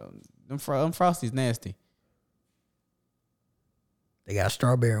nah, them Frosties nasty. They got a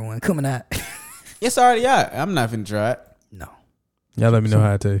strawberry one coming out. It's already out. I'm not finna try it. No, Y'all let me know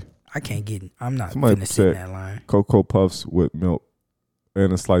how it tastes. I can't get. I'm not Somebody finna sit in said- that line. Cocoa Puffs with milk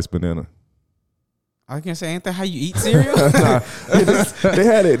and a sliced banana. I was gonna say, ain't that how you eat cereal? They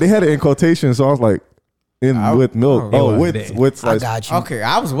had it in quotation, so I was like, with milk. oh, Oh, with I sliced. got you. Okay,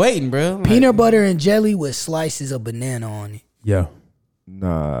 I was waiting, bro. Like, Peanut butter and jelly with slices of banana on it. Yeah.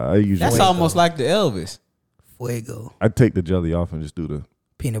 Nah, I usually that's almost like the Elvis. Fuego. I take the jelly off and just do the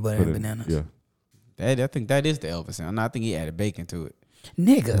Peanut butter put and it- bananas. Yeah, I think that is the Elvis sound. I think he added bacon to it.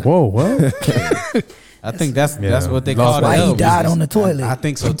 Nigga. Whoa, what? I think that's Yeah. what they Lost call Why the he Elvis. died on the toilet. I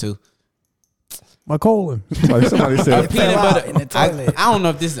think so too. My colon. somebody said Peanut out butter in the toilet. I don't know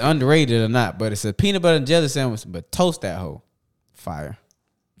if this is underrated or not, but it's a peanut butter and jelly sandwich. But toast that hoe, fire.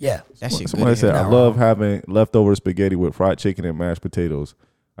 Yeah. That shit Somebody good. said, I Not love having leftover spaghetti with fried chicken and mashed potatoes.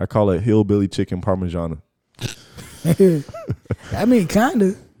 I call it hillbilly chicken parmigiana. I mean, kind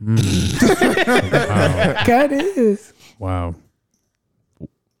of. Kind of is. Wow.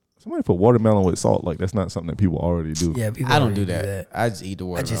 Somebody put watermelon with salt. Like, that's not something that people already do. Yeah, people I don't already do that. I just eat the I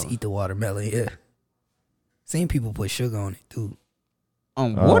watermelon. just eat the watermelon. Yeah. Seen people put sugar on it too.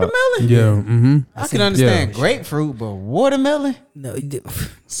 on watermelon. Yeah. Mm-hmm. I can understand Yeah. grapefruit, but watermelon? No, you did.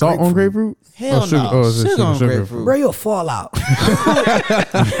 Salt on grapefruit? Hell sugar. no. Oh, is it sugar on sugar? grapefruit. Bro, you'll fall out.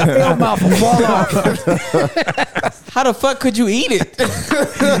 Your mouth will fall off. How the fuck could you eat it?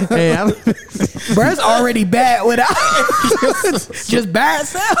 Hey, Bro, it's already bad without just bad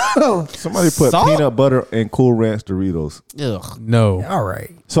sound. Somebody put Salt? peanut butter and Cool Ranch Doritos. Ugh. no. All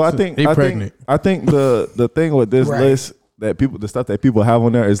right. So I think They I pregnant. think the thing with this Right. list that the stuff that people have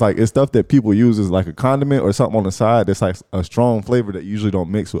on there is like it's stuff that people use as like a condiment or something on the side that's like a strong flavor that you usually don't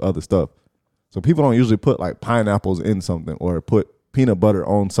mix with other stuff. So people don't usually put like pineapples in something or put peanut butter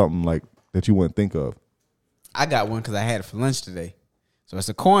on something like that you wouldn't think of. I got one because I had it for lunch today. So it's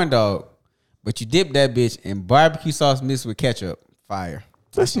a corn dog, but you dip that bitch in barbecue sauce mixed with ketchup. Fire.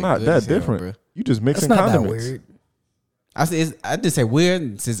 That's shit not good that as hell, different. bro. You just mixing That's not that condiments. weird. I just say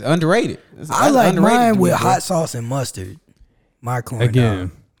weird. It's underrated. I like underrated mine to me, with bro. hot sauce and mustard. My corn Again.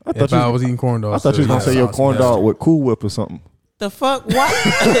 dog. I thought If you I was- was eating corn dogs. I thought you was gonna hot say your sauce corn mustard. dog with Cool Whip or something. The fuck?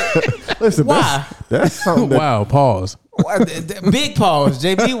 Why? Listen, Why? that's something that Wow, pause. Why? Big pause,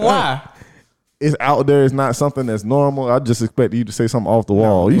 JB. Why? is out there. It's not something that's normal. I just expected you to say something off the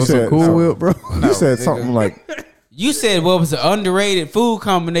wall. You What's said a Cool Whip, bro? You said nigga. something like You said what was an underrated food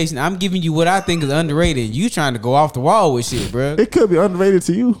combination. I'm giving you what I think is underrated. You trying to go off the wall with shit, bro. it could be underrated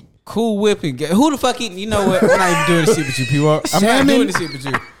to you. Cool whipping. Who the fuck eating? You know what? I'm not even doing this shit with you, P-Walk. I'm not Salmon. doing this shit with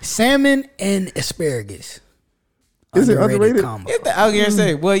you. Salmon and asparagus. Is it underrated? Combo. I was gonna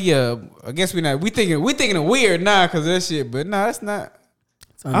say, well, yeah. I guess we thinking of weird now because of that shit, but no, that's not.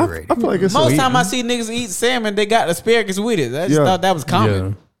 It's I underrated. feel like it's Most a- time I see niggas eat salmon, they got asparagus with it. I just Yeah. thought that was common.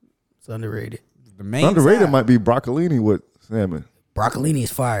 Yeah. It's underrated. The main underrated side. might be broccolini with salmon. Broccolini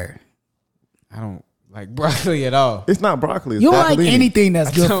is fire. I don't like broccoli at all. It's not broccoli. It's You don't like broccolini. anything that's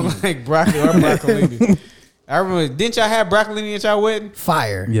I good for don't you. like broccoli or broccolini. I remember, didn't y'all have broccolini at y'all wedding?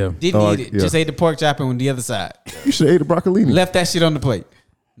 Fire. Yeah. Didn't Oh, eat it. yeah. Just ate the pork chop on the other side. You should have ate the broccolini. Left that shit on the plate.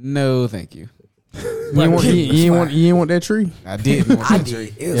 No, thank you. You ain't want that tree? I didn't want I that did.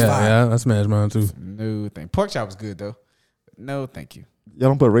 tree. It was Yeah, fire. yeah, I smashed mine too. No, thank. Pork chop was good though. No, thank you. Y'all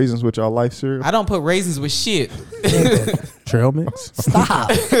don't put raisins with y'all life cereal. I don't put raisins with shit. Trail mix? Stop.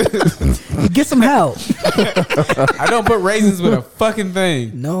 Get some help. I don't put raisins with a fucking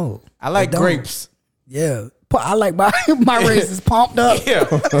thing. No. I like don't. grapes. Yeah. I like my raisins pumped up. Yeah.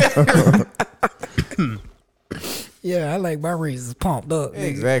 Yeah. Yeah, I like my raisins pumped up. Nigga.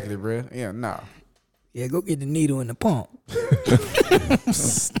 Exactly, bro. Yeah, nah. Yeah, go get the needle in the pump.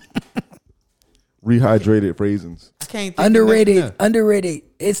 Rehydrated raisins. I can't think of nothing else. Underrated.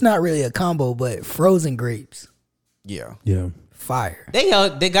 It's not really a combo, but frozen grapes, Yeah. Yeah. fire. They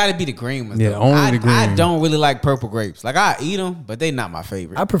got to be the green ones. Yeah, though. only the green. I don't really like purple grapes. Like I eat them, but they not my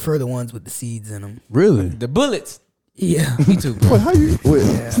favorite. I prefer the ones with the seeds in them. Really? The bullets, Yeah. me too. Bro. What? How you? Wait,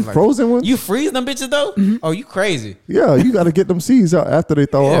 like- frozen ones? You freeze them bitches though? Mm-hmm. Oh, you crazy? Yeah, you got to get them seeds out after they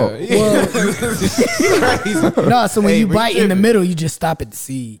thaw out. Yeah. Crazy. No, so when Hey, you bro, bite you in the tripping. middle, you just stop at the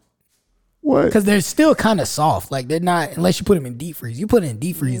seed. What? Because they're still kind of soft. Like they're not, unless you put them in deep freeze. You put it in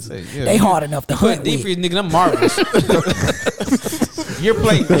deep freeze, Yeah. they hard enough to Put hunt deep with. freeze, nigga. Them marbles. You're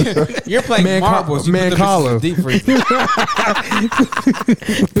playing Man, marbles. You man, put them collar. bitches in deep freeze.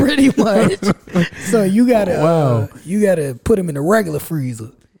 Pretty much. So you gotta put them in the regular freezer,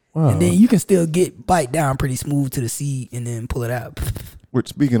 and then you can still bite down pretty smooth to the seed, and then pull it out. Which,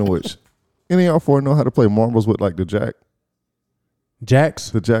 speaking of which, any of y'all four know how to play marbles with like the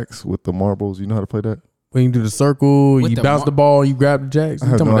Jacks. jacks with the marbles? You know how to play that? When you do the circle, With you the bounce the ball, you grab the jacks. I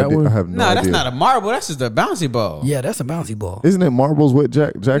You have talking no about that idea. one? I have no No, idea. that's not a marble. That's just a bouncy ball. Yeah, that's a bouncy ball. Isn't it marbles with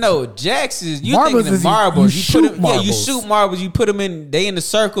jacks? No, jacks is you Marbles thinking of is you marbles. You shoot put them, yeah, you marbles. shoot marbles. You put them in. They in the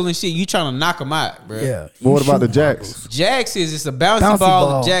circle and shit. You trying to knock them out, bro. Yeah. Well, what you about the shoot jacks? marbles. Jacks is it's a bouncy, Bouncy ball.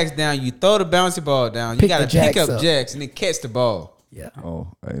 ball. The jacks down. You throw the bouncy ball down. You Pick got to the pick jacks up up. jacks and then catch the ball. Yeah. Oh,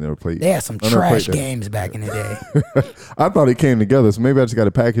 I ain't never played. They had some I never trash played that. games back in the day. I thought it came together, so maybe I just got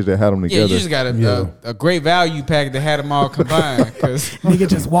a package that had them Yeah, together. you just got a great value pack that had them all combined. Cause Nigga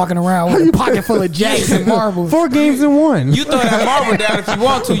just walking around with a pocket full of jacks and marbles. 4 games in one. you throw that marble down if you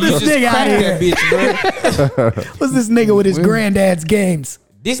want to. You just Nigga crack outta that bitch, bro. What's this nigga with his granddad's games?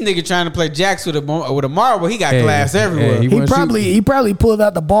 This nigga trying to play jacks with a marble. He got Hey, glass everywhere. hey, He wanna probably pulled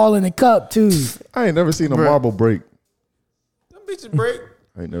out the ball in the cup too. I ain't never seen a marble break. Them bitches break.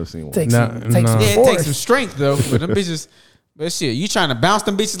 I ain't never seen one. Take Nah, some, take nah. some Yeah, it force. takes some strength though. But them bitches, but shit, you trying to bounce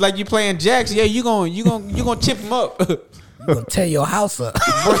them bitches like you playing jacks? Yeah, you gonna chip them up. You gonna tear your house up.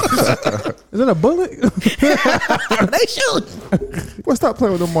 Is that a bullet? They shoot. Well, stop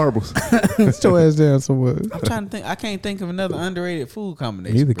playing with them marbles. Sit your ass down somewhere. I'm trying to think. I can't think of another underrated food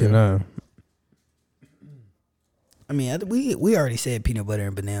combination. Neither bro. can I. I mean, we already said peanut butter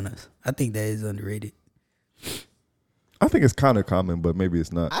and bananas. I think that is underrated. I think it's kind of common, but maybe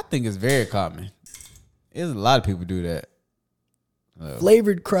it's not. I think it's very common. There's a lot of people do that.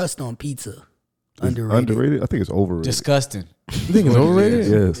 Flavored crust on pizza. Underrated. Underrated? I think it's overrated. Disgusting. You think it's overrated?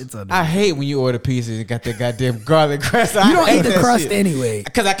 Yes. It's underrated. I hate when you order pizzas and got that goddamn garlic crust. I You don't hate eat the that crust shit. anyway.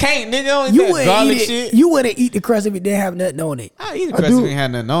 Cause I can't, nigga. Don't eat You that wouldn't garlic eat it. shit. You wouldn't eat the crust if it didn't have nothing on it. I eat the I crust do. if it ain't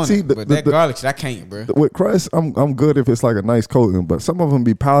had nothing on See, it, the- but the- that the- garlic shit, I can't, bro. With crust, I'm good if it's like a nice coating, but some of them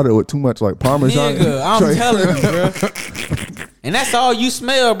be powdered with too much like Parmesan. Nigga, I'm telling you, bro. And that's all you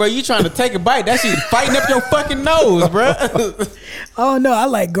smell, bro. You trying to take a bite? That shit fighting up your fucking nose, bro. Oh no, I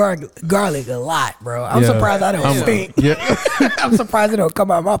like garlic a lot, bro. I'm Yeah. surprised I don't stink. Yeah. I'm surprised it don't come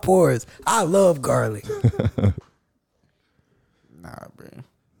out my pores. I love garlic. Nah, bro.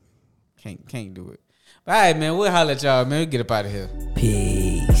 Can't do it. But all right, man. We'll holler at y'all, man. We'll get up out of here. Peace.